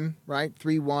 3-1, right?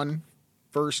 3-1,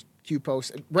 first Q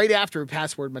post. Right after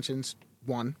passport mentions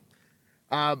 1.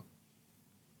 I've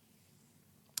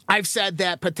said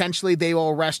that potentially they will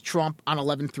arrest Trump on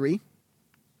 11/3.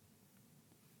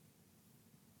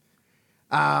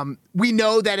 We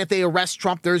know that if they arrest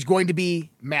Trump, there's going to be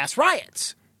mass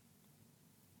riots.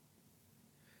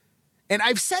 And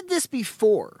I've said this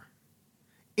before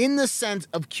in the sense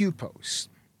of Q posts,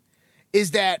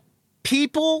 is that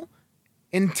people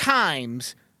and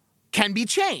times can be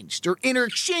changed or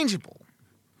interchangeable.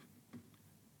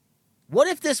 What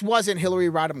if this wasn't Hillary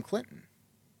Rodham Clinton?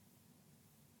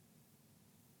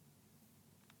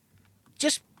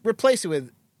 Just replace it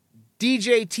with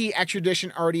DJT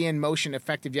extradition already in motion,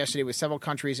 effective yesterday with several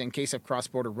countries in case of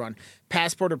cross-border run.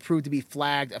 Passport approved to be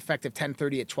flagged, effective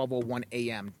 10:30 at 12:01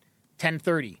 a.m.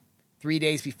 10:30, 3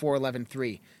 days before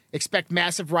 11/3. Expect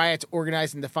massive riots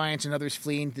organized in defiance and others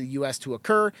fleeing the U.S. to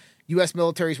occur. U.S.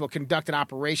 militaries will conduct an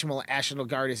operation while National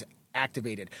Guard is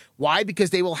activated. Why?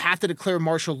 Because they will have to declare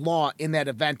martial law in that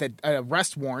event that an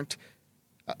arrest warrant,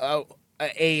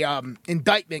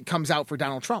 indictment comes out for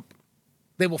Donald Trump.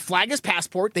 They will flag his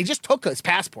passport. They just took his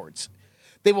passports.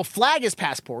 They will flag his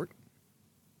passport.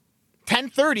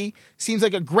 10:30 seems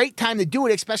like a great time to do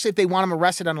it, especially if they want him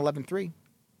arrested on 11/3.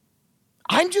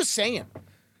 I'm just saying.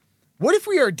 What if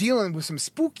we are dealing with some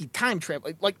spooky time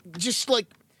travel? Like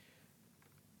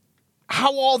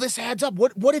how all this adds up.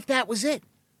 What if that was it?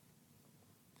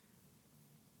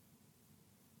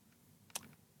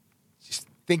 Just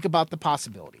think about the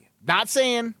possibility. Not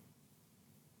saying.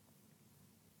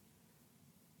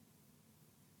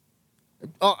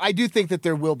 Oh, I do think that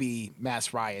there will be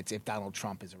mass riots if Donald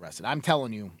Trump is arrested. I'm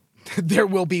telling you, there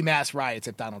will be mass riots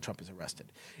if Donald Trump is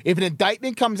arrested. If an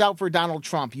indictment comes out for Donald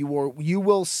Trump, you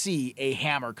will see a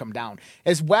hammer come down.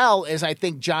 As well as I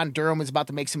think John Durham is about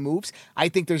to make some moves. I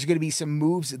think there's going to be some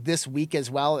moves this week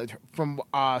as well. From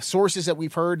sources that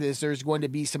we've heard, is there's going to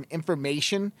be some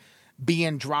information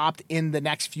being dropped in the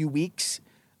next few weeks,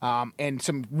 and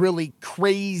some really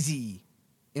crazy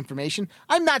information.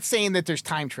 I'm not saying that there's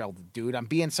time travel, dude. I'm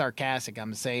being sarcastic.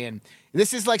 I'm saying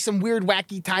this is like some weird,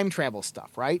 wacky time travel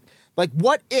stuff, right? Like,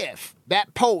 what if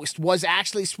that post was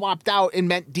actually swapped out and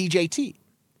meant DJT?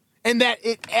 And that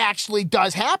it actually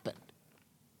does happen?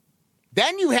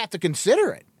 Then you have to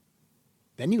consider it.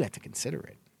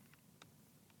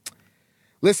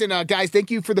 Listen, guys, thank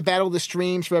you for the Battle of the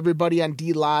Streams, for everybody on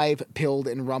DLive, Pilled,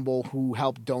 and Rumble who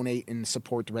helped donate and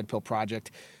support the Red Pill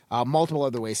Project. Multiple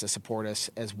other ways to support us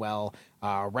as well.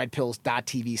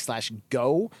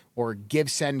 redpills.tv/go or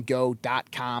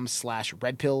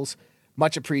givesendgo.com/redpills.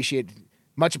 Much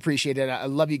appreciated. I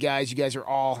love you guys. You guys are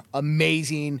all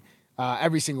amazing.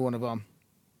 Every single one of them.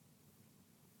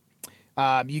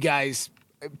 You guys,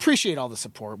 appreciate all the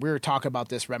support. We were talking about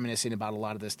this, reminiscing about a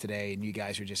lot of this today, and you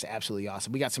guys are just absolutely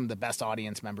awesome. We got some of the best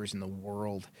audience members in the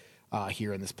world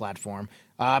here in this platform.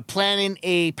 Planning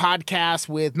a podcast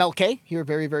with Mel K here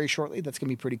very, very shortly. That's going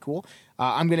to be pretty cool.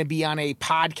 I'm going to be on a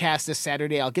podcast this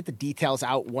Saturday. I'll get the details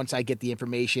out once I get the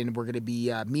information. We're going to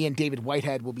be, me and David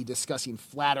Whitehead will be discussing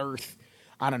Flat Earth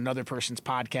on another person's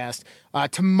podcast.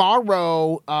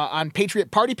 Tomorrow on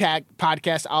Patriot Party Pack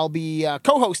podcast, I'll be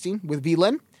co-hosting with V.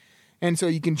 Lynn. And so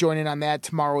you can join in on that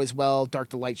tomorrow as well. Dark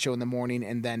to Light show in the morning,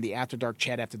 and then the After Dark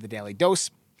chat after the Daily Dose.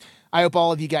 I hope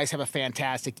all of you guys have a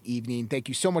fantastic evening. Thank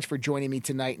you so much for joining me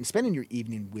tonight and spending your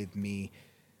evening with me.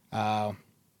 Trump,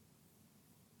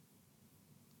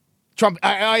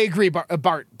 I agree.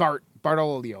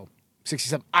 Bartolio,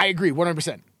 67. I agree,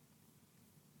 100%.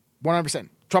 100%.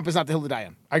 Trump is not the hill to die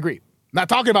on. I agree. Not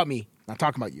talking about me. Not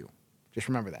talking about you. Just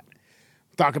remember that.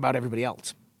 Talk about everybody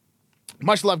else.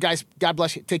 Much love, guys. God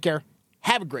bless you. Take care.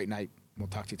 Have a great night. We'll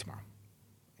talk to you tomorrow.